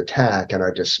come under attack and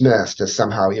are dismissed as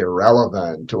somehow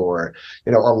irrelevant or,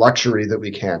 a luxury that we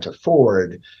can't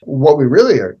afford, what we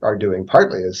really are doing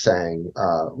partly is saying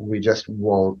we just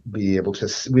won't be able to,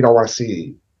 we don't want to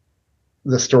see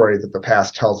the story that the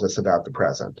past tells us about the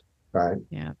present. Right.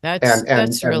 Yeah,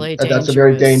 that's really dangerous. That's a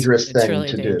very dangerous thing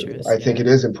to do. I think it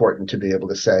is important to be able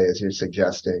to say, as you're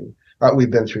suggesting,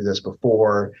 We've been through this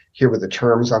before. Here were the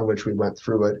terms on which we went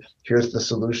through it. Here's the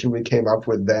solution we came up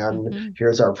with then.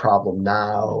 Here's our problem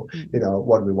now.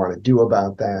 What do we want to do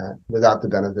about that? Without the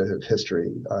benefit of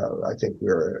history, I think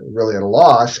we're really at a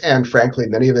loss. And frankly,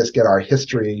 many of us get our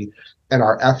history and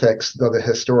our ethics, though the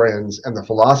historians and the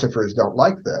philosophers don't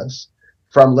like this,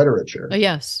 from literature.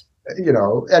 Yes.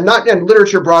 And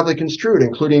literature broadly construed,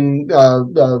 including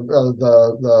the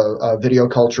video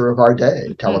culture of our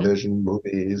day, television,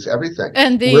 movies, everything.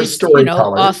 And these,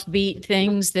 offbeat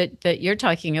things that you're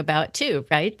talking about too,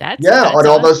 right? That's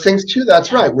all those things too.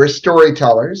 That's right. We're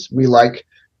storytellers. We like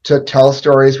to tell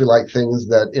stories. We like things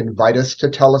that invite us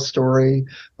to tell a story.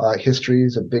 History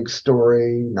is a big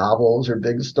story. Novels are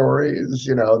big stories.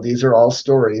 These are all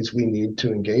stories we need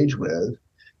to engage with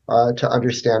to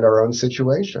understand our own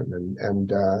situation.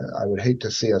 And I would hate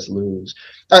to see us lose.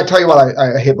 I tell you what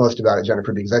I hate most about it,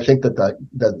 Jennifer, because I think that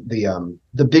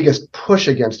the biggest push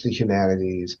against the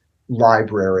humanities,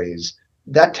 libraries,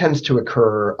 that tends to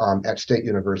occur at state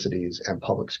universities and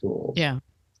public schools. Yeah.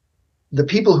 The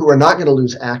people who are not going to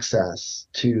lose access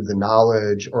to the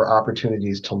knowledge or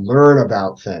opportunities to learn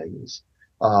about things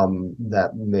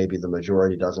that maybe the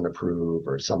majority doesn't approve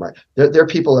or they're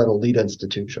people at elite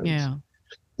institutions. Yeah.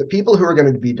 The people who are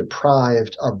going to be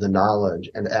deprived of the knowledge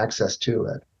and access to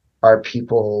it are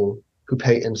people who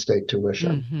pay in-state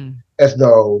tuition, as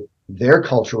though their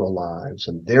cultural lives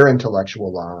and their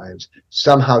intellectual lives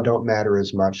somehow don't matter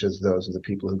as much as those of the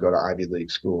people who go to Ivy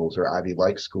League schools or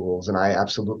Ivy-like schools. And I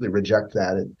absolutely reject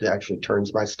that. It actually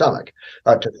turns my stomach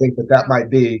to think that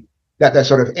might be that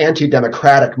sort of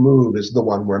anti-democratic move is the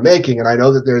one we're making. And I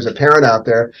know that there's a parent out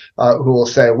there who will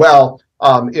say, well,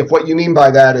 if what you mean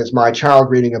by that is my child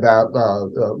reading about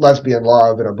lesbian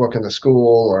love in a book in the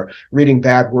school or reading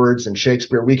bad words in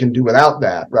Shakespeare, we can do without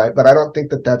that, right? But I don't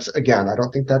think that's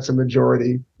a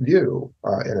majority view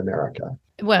in America.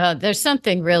 Well, there's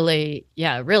something really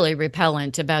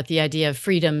repellent about the idea of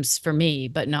freedoms for me,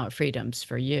 but not freedoms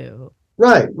for you.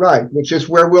 Right, which is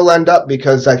where we'll end up,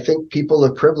 because I think people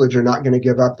of privilege are not going to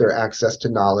give up their access to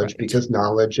knowledge, because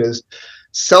knowledge is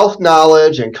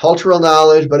self-knowledge and cultural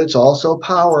knowledge, but it's also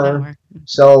power.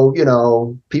 So,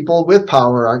 people with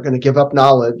power aren't going to give up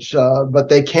knowledge, but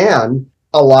they can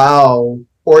allow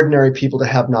ordinary people to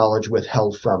have knowledge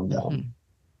withheld from them,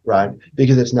 right?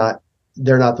 Because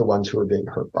they're not the ones who are being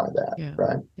hurt by that,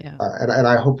 right? Yeah. And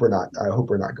I hope we're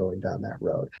not going down that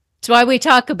road. That's why we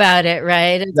talk about it,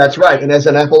 right? That's right. And as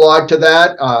an epilogue to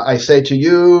that, I say to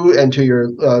you and to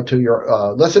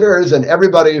your listeners and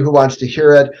everybody who wants to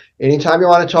hear it, anytime you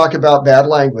want to talk about bad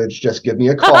language, just give me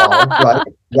a call, right?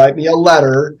 Write me a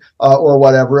letter or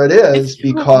whatever it is,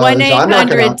 because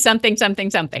 1-800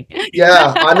 something.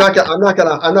 Yeah, I'm not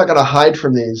gonna hide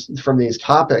from these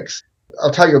topics. I'll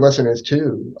tell your listeners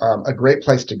too. A great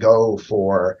place to go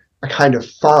for a kind of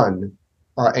fun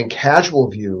and casual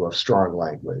view of strong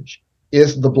language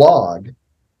is the blog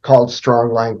called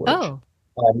Strong Language,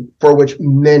 for which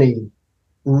many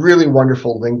really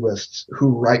wonderful linguists who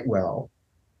write well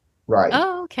write.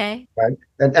 Oh, okay. Right,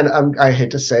 and I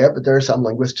hate to say it, but there are some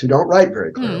linguists who don't write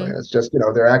very clearly. It's just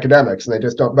they're academics and they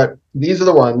just don't. But these are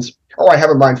the ones. I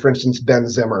have in mind, for instance, Ben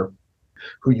Zimmer,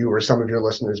 who you or some of your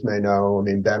listeners may know. I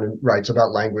mean, Ben writes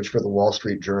about language for the Wall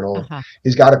Street Journal.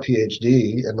 He's got a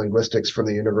PhD in linguistics from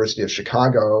the University of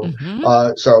Chicago.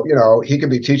 So, he could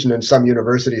be teaching in some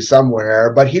university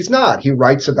somewhere, but he's not. He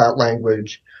writes about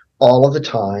language all of the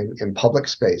time in public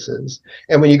spaces.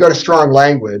 And when you go to Strong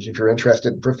Language, if you're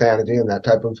interested in profanity and that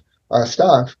type of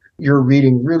stuff, you're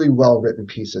reading really well-written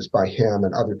pieces by him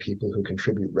and other people who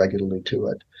contribute regularly to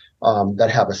it. That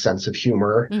have a sense of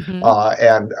humor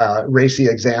and racy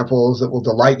examples that will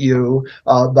delight you,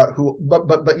 but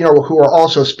who are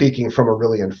also speaking from a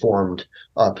really informed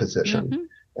position.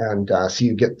 And so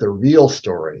you get the real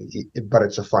story, but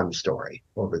it's a fun story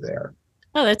over there.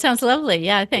 Oh, that sounds lovely.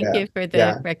 Yeah, thank you for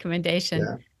the recommendation.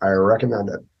 Yeah, I recommend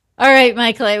it. All right,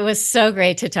 Michael, it was so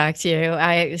great to talk to you.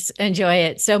 I enjoy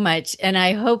it so much. And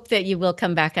I hope that you will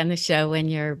come back on the show when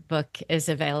your book is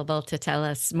available to tell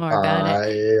us more about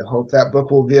it. I hope that book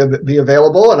will be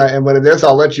available. And when it is,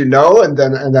 I'll let you know.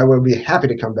 And I will be happy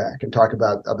to come back and talk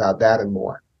about that and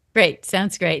more. Great.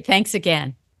 Sounds great. Thanks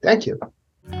again. Thank you.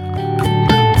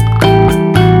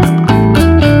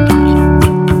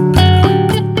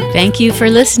 Thank you for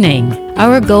listening.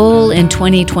 Our goal in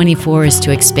 2024 is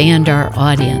to expand our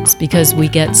audience because we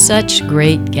get such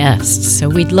great guests. So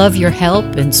we'd love your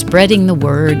help in spreading the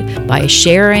word by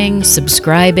sharing,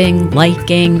 subscribing,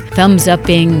 liking, thumbs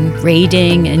upping,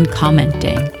 rating, and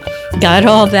commenting. Got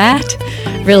all that?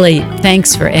 Really,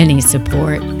 thanks for any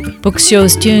support. Books,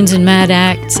 Shows, Tunes, and Mad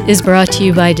Acts is brought to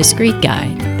you by Discreet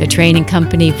Guide, the training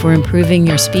company for improving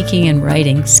your speaking and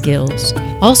writing skills.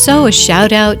 Also, a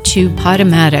shout out to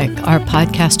Podomatic, our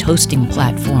podcast hosting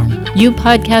platform. You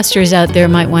podcasters out there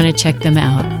might want to check them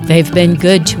out. They've been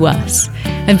good to us.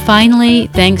 And finally,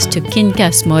 thanks to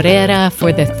Quincas Morera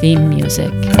for the theme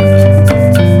music.